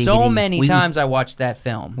got them on DVD. So many times I watched that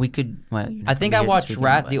film. We could. Well, you're not I think gonna I be here watched this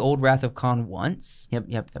weekend, the old Wrath of Khan once. Yep.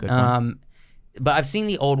 But I've seen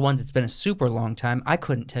the old ones. It's been a super long time. I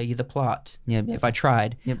couldn't tell you the plot Yep. if I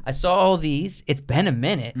tried. Yep. I saw all these. It's been a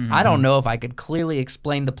minute. I don't know if I could clearly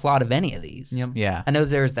explain the plot of any of these. Yep. Yeah. I know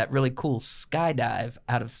there's that really cool skydive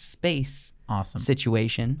out of space Awesome.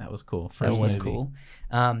 situation. That was cool. That First was movie. cool.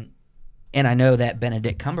 And I know that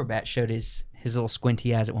Benedict Cumberbatch showed his little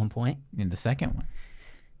squinty eyes at one point. In the second one.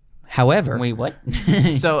 However, Wait, what?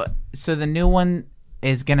 So the new one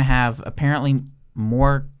is gonna have apparently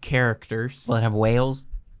more characters. Will it have whales?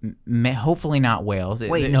 Hopefully not whales.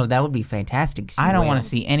 Wait, no, that would be fantastic. to see I don't want to whales.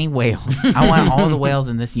 see any whales. I want all the whales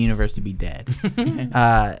in this universe to be dead.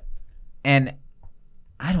 And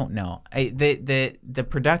I don't know. The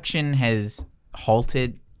production has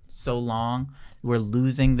halted so long. We're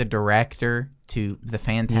losing the director to the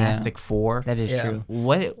Fantastic Four. That is true.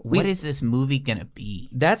 What is this movie gonna be?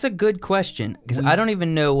 That's a good question because I don't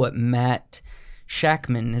even know what Matt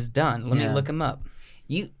Shackman has done. Let me look him up.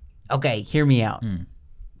 Okay, hear me out.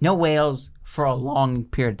 No whales for a long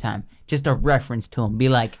period of time. Just a reference to them. Be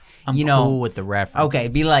like, I'm cool with the reference. Okay,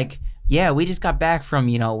 be like, yeah, we just got back from,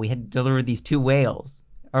 we had delivered these 2 whales.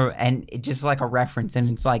 And it's just like a reference, and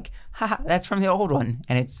it's like, haha, that's from the old one.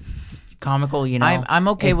 And it's comical, I'm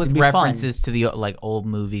okay with references fun. to the like old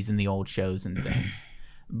movies and the old shows and things.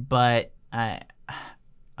 But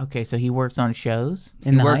okay, so he works on shows.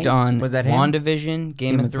 He worked on Was that him? WandaVision,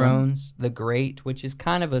 Game of Thrones, The Great, which is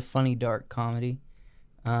kind of a funny dark comedy.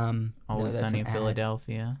 Always Sunny in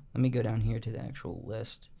Philadelphia. Let me go down here to the actual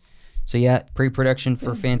list. So yeah, pre-production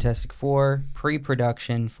for Fantastic Four,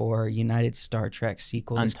 pre-production for United Star Trek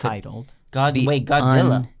sequel. Untitled.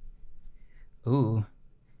 Godzilla. Ooh.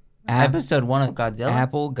 Episode 1 of Godzilla.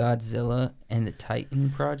 Apple, Godzilla, and the Titan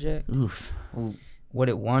Project. Oof. What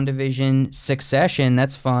at WandaVision, Succession,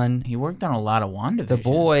 that's fun. He worked on a lot of WandaVision. The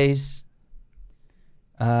Boys.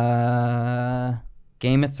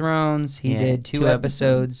 Game of Thrones. He did 2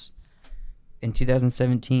 episodes in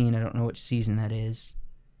 2017. I don't know which season that is.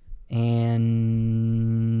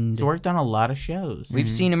 And he's worked on a lot of shows.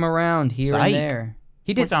 We've seen him around here Psych. and there.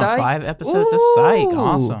 He did worked on Psych. 5 episodes of Psych.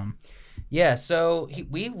 Awesome. Yeah, so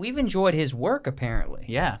we've enjoyed his work apparently.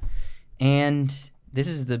 Yeah. And this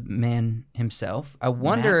is the man himself. I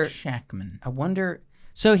wonder. Matt Shackman. I wonder.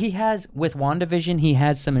 So he has with WandaVision, he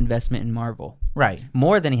has some investment in Marvel, Right?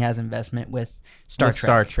 more than he has investment with Star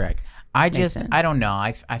Trek. I sense. don't know.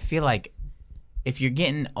 I feel like if you're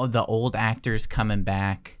getting the old actors coming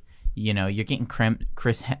back, you're getting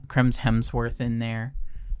Chris Hemsworth in there.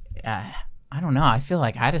 I don't know. I feel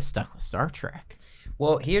like I'd have stuck with Star Trek.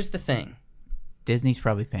 Well, here's the thing. Disney's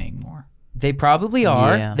probably paying more. They probably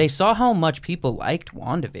are. Yeah. They saw how much people liked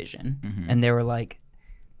WandaVision, and they were like,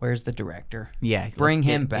 "Where's the director? Yeah, Bring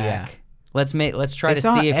him back. Yeah. Let's try to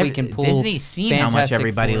see if we can pull." Disney's seen how much Fantastic Four.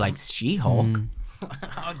 everybody likes She-Hulk.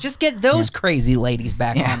 Just get those crazy ladies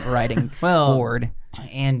back on the writing board.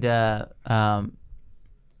 And I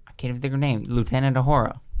can't even think of her name. Lieutenant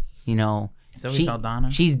Uhura. Zoe Saldana.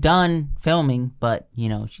 She's done filming, but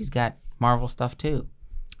she's got Marvel stuff too.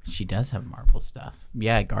 She does have Marvel stuff.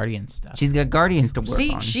 Yeah, Guardians stuff. She's got Guardians to work See,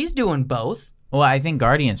 on. she's doing both. Well, I think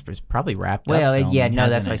Guardians was probably wrapped up. Well, filming, yeah, no,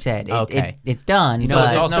 that's hasn't what I it? said. Okay. It's done. You know, but,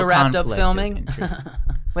 it's also wrapped up conflict of filming. interest.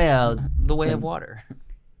 well, The Way of Water.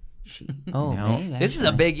 oh, No. hey, This is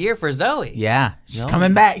a big year for Zoe. Yeah, she's No.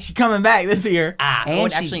 coming back. She's coming back this year.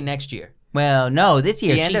 And Actually, next year. Well, no, this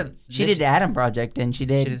year The end of she this- did the Adam Project, and she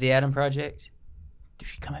did. She did the Adam Project.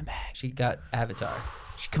 She's coming back. She got Avatar.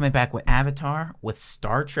 She's coming back with Avatar, with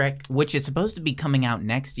Star Trek, which is supposed to be coming out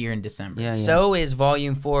next year in December. Yeah. So is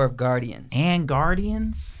Volume 4 of Guardians. And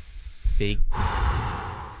Guardians, big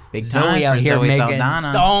Zoe time out for here Zoe making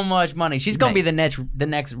Saldana. so much money. She's gonna Mate. be the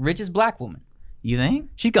next richest black woman. You think?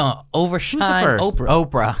 She's gonna Who's overshine the first?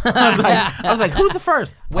 Oprah. I was like, who's the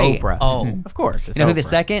first? Wait, Oprah. oh. Of course. It's You know who the Oprah.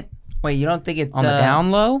 second Wait, you don't think it's on the down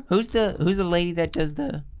low? Who's the lady that does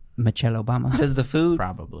the Michelle Obama. food?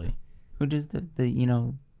 Probably. Who does the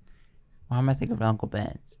Why am I thinking of Uncle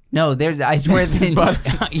Ben's? No, I swear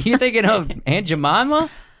You thinking of Aunt Jemima?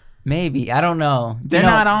 maybe I don't know. They're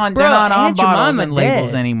not on. bro, They're not on Aunt bottles Jemima and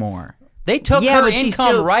labels dead. anymore. They took Yeah, her but she's income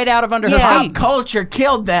still- right out of under Yeah. her Pop feet. culture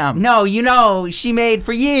killed them. No, she made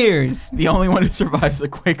for years. The only one who survives the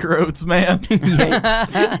Quaker Oats man.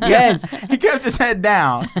 Yes, He kept his head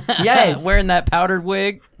down. yes. Wearing that powdered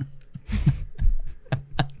wig.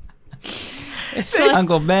 It's like-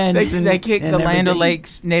 Uncle Ben's. They kicked and the Land everything.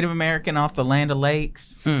 O'Lakes Native American off the Land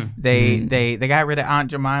O'Lakes. They got rid of Aunt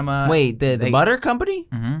Jemima. Wait, the butter company?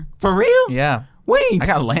 Mhm. For real? Yeah. Wait. I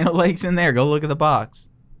got Land O'Lakes in there. Go look at the box.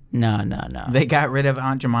 No. They got rid of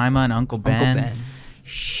Aunt Jemima and Uncle Ben. Uncle Ben.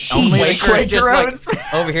 Only the Quaker's Quaker just like Oats.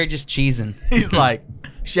 over here just cheesing. He's like,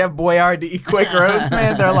 Chef Boyardee Quaker Oats,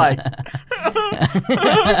 man. They're like,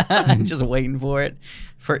 just waiting for it.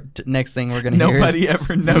 Next thing we're gonna hear nobody is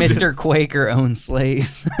ever noticed. Mr. Quaker owns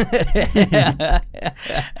slaves.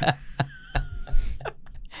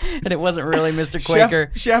 And it wasn't really Mr.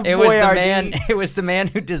 Quaker. Chef it was the Boyardee. man. It was the man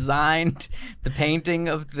who designed the painting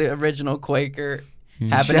of the original Quaker.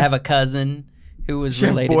 Happened to Chef- have a cousin who was Chef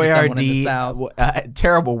related to someone in the Boyardee, South.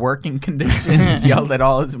 terrible working conditions, yelled at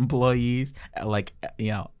all his employees, like,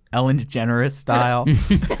 Ellen DeGeneres style.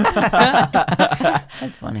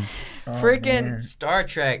 That's funny. Freaking Star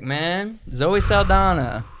Trek, man. Zoe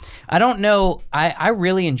Saldana. I don't know. I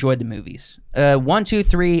really enjoyed the movies. 1, 2,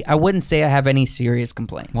 3. I wouldn't say I have any serious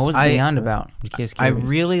complaints. What was Beyond about? I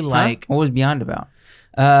really like. What was Beyond about?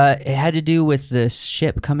 It had to do with the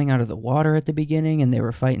ship coming out of the water at the beginning, and they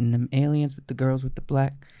were fighting them aliens with the girls with the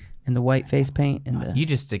black and the white face paint. And You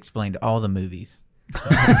just explained all the movies.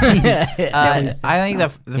 I I think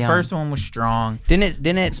the first one was strong. didn't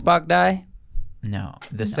it Spock die? No,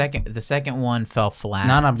 the second one fell flat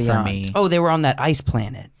Not on for Beyond. me. Oh, they were on that ice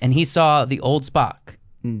planet, and he saw the old Spock.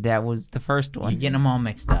 That was the first You're one. getting them all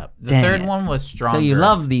mixed up. The Dang third it. one was stronger. So you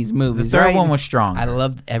love these the movies, third right? one was strong. I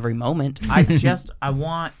loved every moment. I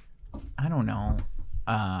don't know.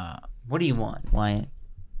 What do you want, Wyatt?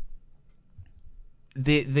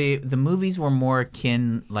 The movies were more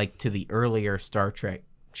akin like to the earlier Star Trek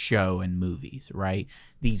show and movies, right?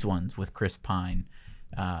 These ones with Chris Pine,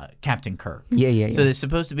 Captain Kirk. Yeah. So there's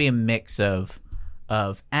supposed to be a mix of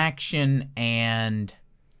action and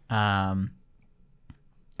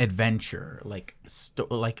adventure, like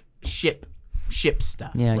ship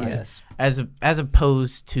stuff. Yeah, right? Yes. As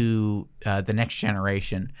opposed to the Next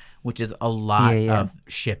Generation, which is a lot of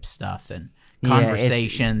ship stuff and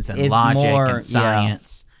conversations and it's logic more, and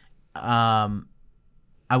science.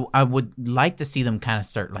 I would like to see them kind of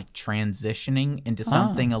start like transitioning into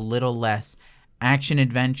something a little less action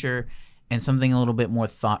adventure and something a little bit more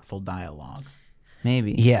thoughtful dialogue.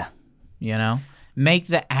 Maybe. Yeah. You know, make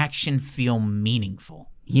the action feel meaningful.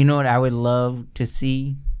 You know what I would love to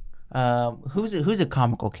see? Who's a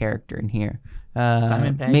comical character in here?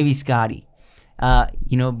 Simon Pegg? Maybe Scotty.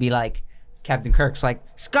 Be like Captain Kirk's like,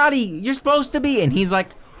 Scotty, you're supposed to be, and he's like,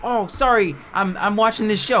 oh, sorry, I'm watching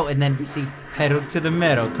this show, and then we see pedal to the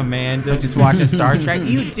metal, Commander. Just watching Star Trek.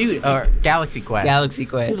 You do, or Galaxy Quest. Galaxy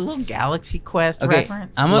Quest. There's a little Galaxy Quest Okay,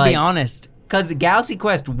 reference. I'm gonna Like- be honest. Because Galaxy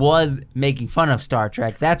Quest was making fun of Star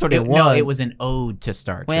Trek. That's what it was. No, it was an ode to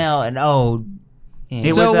Star Trek. Well, an ode. Yeah.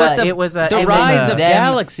 It was the it was rise a- of them-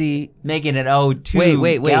 Galaxy. Making an ode to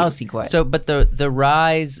Wait. Galaxy Quest. So, but the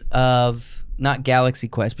rise of not Galaxy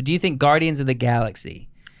Quest, but do you think Guardians of the Galaxy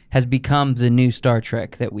has become the new Star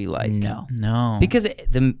Trek that we like? No. Because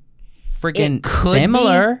the freaking It could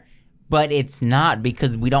similar. but it's not,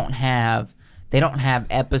 because they don't have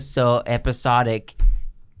episodic.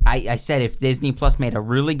 I said if Disney Plus made a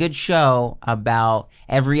really good show about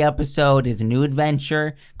every episode is a new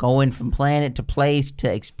adventure, going from planet to place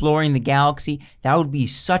to exploring the galaxy, that would be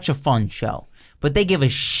such a fun show. But they give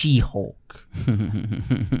us She-Hulk.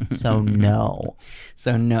 So no.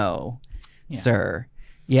 So no, sir.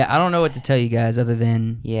 Yeah, I don't know what to tell you guys other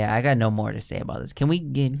than Yeah, I got no more to say about this. Can we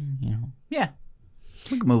get, Yeah.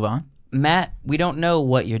 We can move on. Matt, we don't know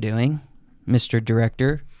what you're doing, Mr.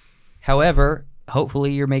 Director. However,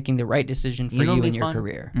 hopefully you're making the right decision for know you what'd in be your fun?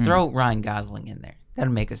 career. Throw Ryan Gosling in there.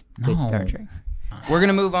 That'll make us good No. Star Trek. We're going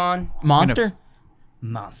to move on. Monster?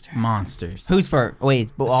 Monster. Monsters. Who's first?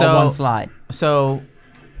 Wait, all So- one slide. So,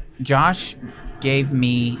 Josh gave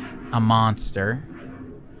me a monster,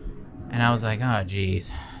 and I was like, "Oh, geez,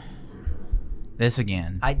 this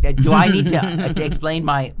again." Do I need to explain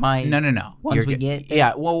my? No. Once You're we good. get-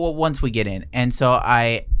 yeah. Well, once we get in, and so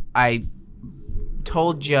I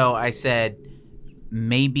told Joe, I said,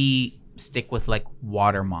 maybe stick with like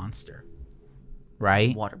water monster,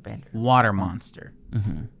 right? Waterbender. Water monster.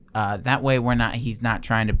 Mm-hmm. That way he's not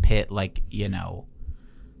trying to pit like,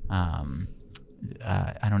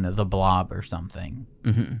 I don't know, the Blob or something,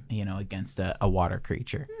 against a water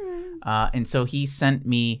creature. And so he sent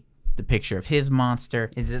me the picture of his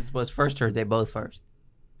monster. Is this was first or are they both first?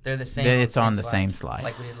 They're the same. It's on the same slide.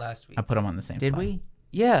 Like we did last week. I put them on the same Did slide. we?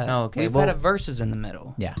 Yeah. Oh, okay. We've Well- had a verses in the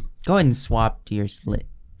middle. Yeah. Go ahead and swap to your slide.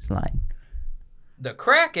 The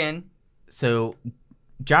Kraken. So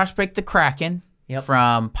Josh picked the Kraken Yep.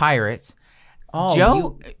 from Pirates. Oh,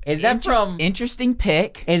 Joe, is that from? interesting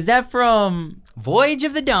pick. Is that from? Voyage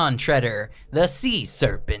of the Dawn Treader. The Sea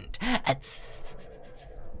Serpent.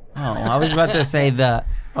 Oh, I was about to say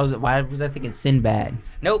why was I thinking Sinbad?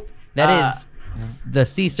 Nope. That is the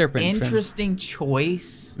Sea Serpent. from- Interesting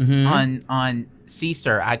choice Mhm. on sea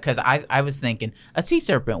serpent, because I was thinking a sea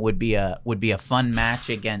serpent would be a fun match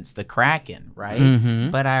against the Kraken, right?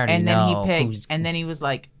 Mhm. But I already And then know he picked, who's- and then he was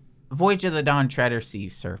like, Voyage of the Dawn Treader Sea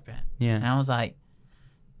Serpent. Yeah. And I was like,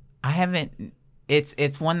 I haven't.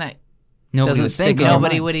 It's one that nobody doesn't would stick think in of. your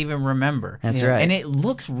nobody mind. would even remember. That's Yeah. right. And it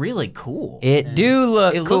looks really cool. It do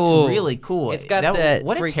look It cool. looks really cool. It's got that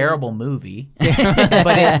what a freaking- terrible movie,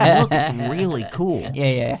 but it looks really cool.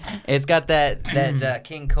 Yeah. It's got that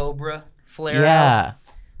King Cobra flare out. Yeah.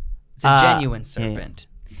 It's a genuine serpent.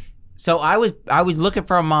 So I was looking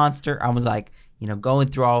for a monster. I was like, going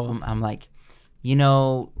through all of them, I'm like,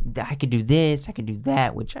 I could do this, I could do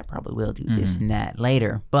that, which I probably will do this and that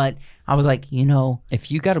later. But I was like,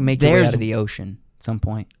 if you got to make your way out of the ocean at some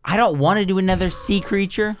point, I don't want to do another sea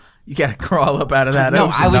creature. You gotta crawl up out of that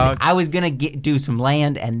ocean. I was gonna do some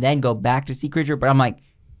land and then go back to sea creature, but I'm like,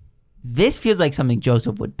 this feels like something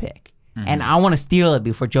Joseph would pick, and I want to steal it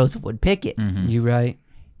before Joseph would pick it. You right?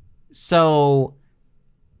 So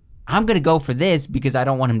I'm gonna go for this because I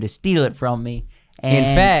don't want him to steal it from me. And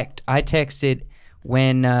in fact, I texted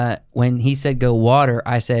when he said go water.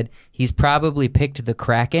 I said he's probably picked the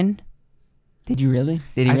Kraken. Did you really?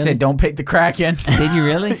 I said don't pick the Kraken. Did you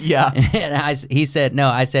really? Yeah. And he said no.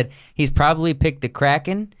 I said he's probably picked the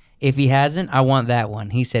Kraken. If he hasn't, I want that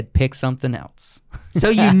one. He said pick something else. So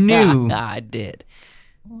you knew. I did.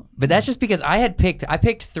 But that's just because I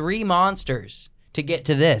picked 3 monsters to get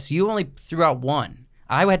to this. You only threw out 1.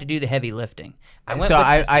 I had to do the heavy lifting.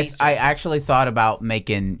 I actually thought about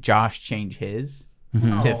making Josh change his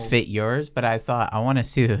to fit yours, but I thought I want to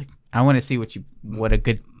see what a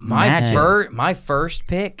good match is. My first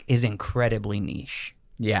pick is incredibly niche.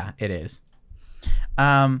 Yeah, it is.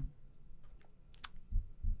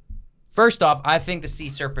 First off, I think the sea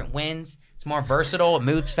serpent wins. It's more versatile. It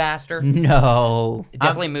moves faster. No. It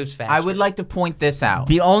definitely moves faster. I would like to point this out.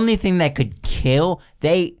 The only thing that could kill,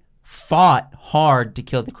 they fought hard to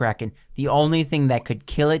kill the Kraken. The only thing that could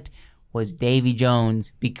kill it was Davy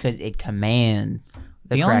Jones because it commands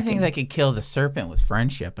the Kraken. Only thing that could kill the serpent was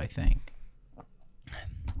friendship, I think.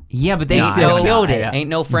 Yeah, but they still killed it. Ain't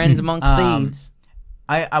no friends amongst thieves.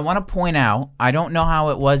 I want to point out, I don't know how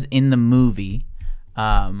it was in the movie.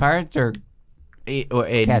 Pirates or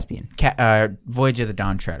Caspian? Voyage of the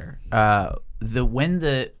Dawn Treader. When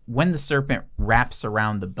the serpent wraps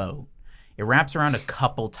around the boat, it wraps around a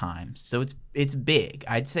couple times, so it's big.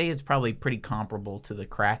 I'd say it's probably pretty comparable to the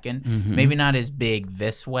Kraken. Maybe not as big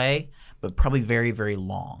this way, but probably very, very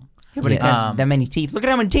long. Yeah, but it has that many teeth. Look at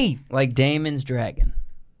how many teeth. Like Damon's dragon.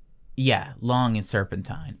 Yeah, long and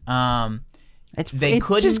serpentine. It's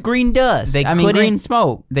just green dust. Green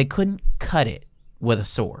smoke. They couldn't cut it with a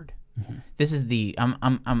sword. This is the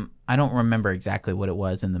I don't remember exactly what it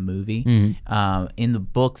was in the movie. In the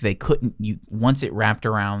book, they couldn't. Once it wrapped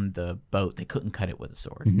around the boat, they couldn't cut it with a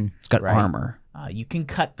sword. It's got armor. You can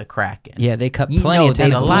cut the Kraken. Yeah, they cut plenty of they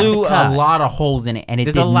tentacles. blew a lot of holes in it, and it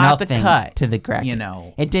There's did a lot to nothing cut, to the Kraken.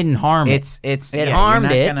 It didn't harm it. It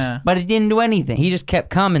harmed it, but it didn't do anything. He just kept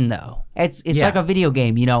coming though. It's like a video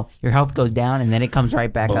game. Your health goes down, and then it comes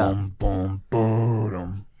right back up. Boom,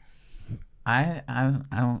 boom.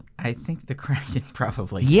 I think the Kraken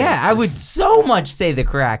probably. Yeah, I would so much say the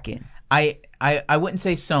Kraken. I wouldn't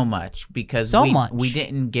say so much because we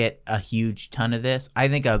didn't get a huge ton of this. I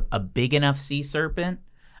think a big enough sea serpent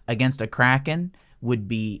against a Kraken would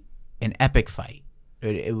be an epic fight.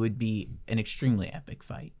 It would be an extremely epic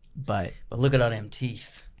fight. But look at all them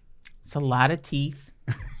teeth. It's a lot of teeth.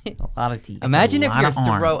 A lot of teeth. Imagine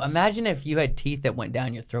if you had teeth that went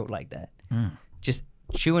down your throat like that. Just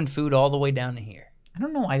chewing food all the way down to here. I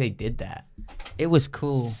don't know why they did that. It was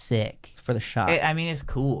cool. Sick. For the shot. It's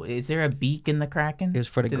cool. Is there a beak in the Kraken? It was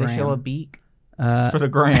for the gram. Did they show a beak? It's for the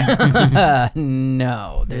gram.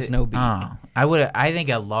 No, there's no beak. I think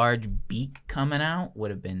a large beak coming out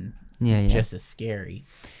would have been just as scary.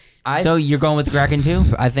 So you're going with the Kraken too?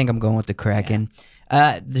 I think I'm going with the Kraken.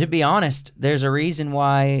 To be honest, there's a reason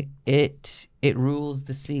why it rules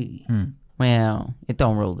the sea. Well, it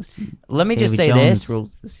don't rule the sea. Let me just say this.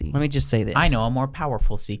 Rules the sea. Let me just say this. I know a more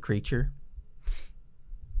powerful sea creature.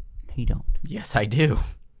 You don't. Yes, I do.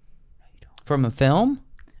 From a film?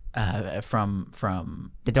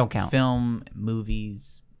 From they don't count. Film,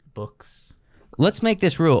 movies, books. Let's make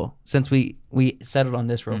this rule since we settled on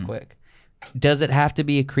this real quick. Does it have to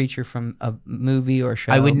be a creature from a movie or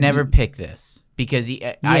show? I would never pick this because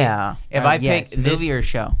if I pick this movie or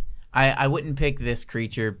show, I wouldn't pick this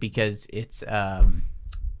creature because it's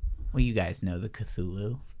you guys know the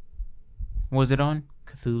Cthulhu. What was it on?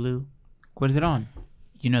 Cthulhu. What is it on?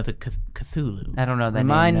 You know the Cthulhu. I don't know that.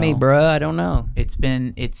 Remind me, bruh. I don't know. It's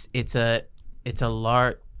a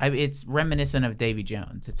large. It's reminiscent of Davy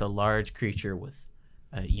Jones. It's a large creature with,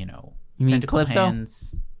 you mean Calypso?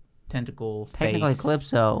 Hands, tentacle, technically face,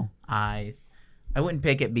 Calypso, eyes. I wouldn't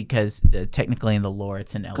pick it because technically in the lore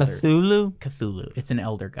it's an elder. Cthulhu. It's an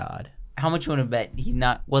elder god. How much you want to bet he's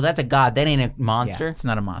not? Well, that's a god. That ain't a monster. Yeah, it's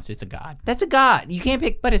not a monster. It's a god. That's a god. You can't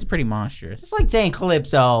pick. But it's pretty monstrous. It's like saying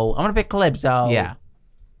Calypso. I'm gonna pick Calypso. Yeah.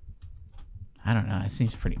 I don't know. It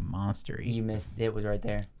seems pretty monstery. You missed. It was right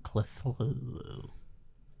there. Cthulhu.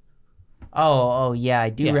 Oh, yeah. I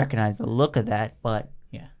do recognize the look of that, but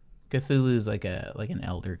yeah, Cthulhu's like an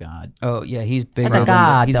elder god Oh yeah, he's bigger. That's a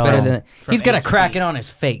god, He's though. better than. From He's got a HP. kraken on his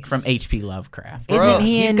face. from H.P. Lovecraft. Isn't Bro,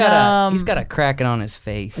 he he's in, got he's got a kraken on his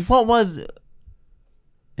face. What was?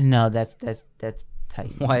 No, that's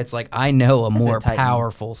Titan. Why it's like I know a more Titan.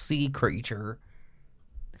 powerful sea creature.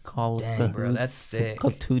 Call of Dang, bro, Cthulhu. that's sick.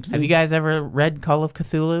 Cthulhu. Have you guys ever read Call of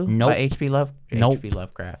Cthulhu Nope. by H.P.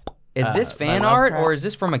 Lovecraft? Is this by fan art Lovecraft? or is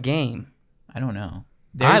this from a game? I don't know.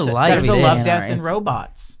 I like there's a this. Love, Death, and It's-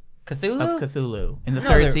 Robots Cthulhu? of Cthulhu in the No,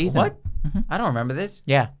 third there- season. What? I don't remember this.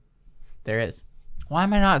 Yeah, there is. Why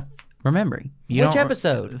am I not remembering? You Which don't-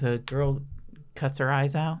 episode? The girl cuts her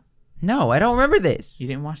eyes out. No, I don't remember this. You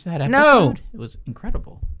didn't watch that episode? No. It was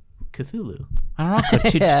incredible. Cthulhu. I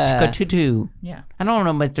don't know. Tutu. Yeah, I don't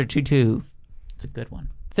know, Mr. Tutu. it's a good one.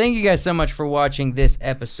 Thank you guys so much for watching this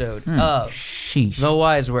episode of Sheesh. The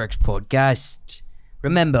Wiseworks podcast.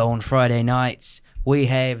 Remember, on Friday nights, we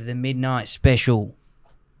have the Midnight Special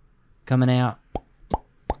coming out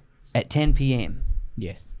at 10 p.m.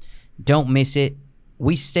 Yes. Don't miss it.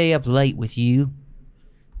 We stay up late with you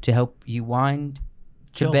to help you wind to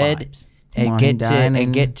Chill bed vibes. and Wine, get to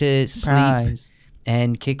dining, sleep surprise.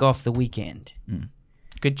 and kick off the weekend.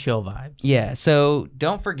 Good chill vibes. Yeah, so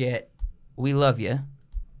don't forget, we love you.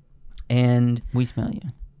 And, We smell you.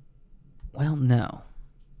 well, no.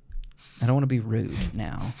 I don't want to be rude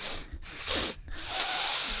now.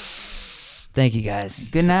 Thank you, guys.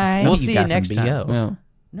 Good night. We'll You see you got some next time. BO. Well,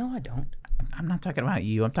 No, I don't. I'm not talking about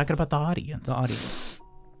you. I'm talking about the audience. The audience.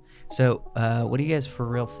 So, what do you guys for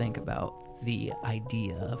real think about the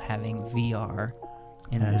idea of having VR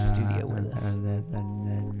in the studio with us?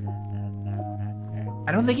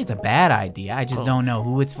 I don't think it's a bad idea. I just don't know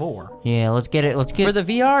who it's for. yeah, let's get it. Let's get For the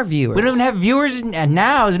VR viewers. We don't even have viewers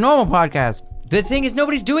now. It's a normal podcast. The thing is,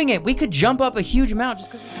 nobody's doing it. We could jump up a huge amount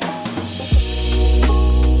just because.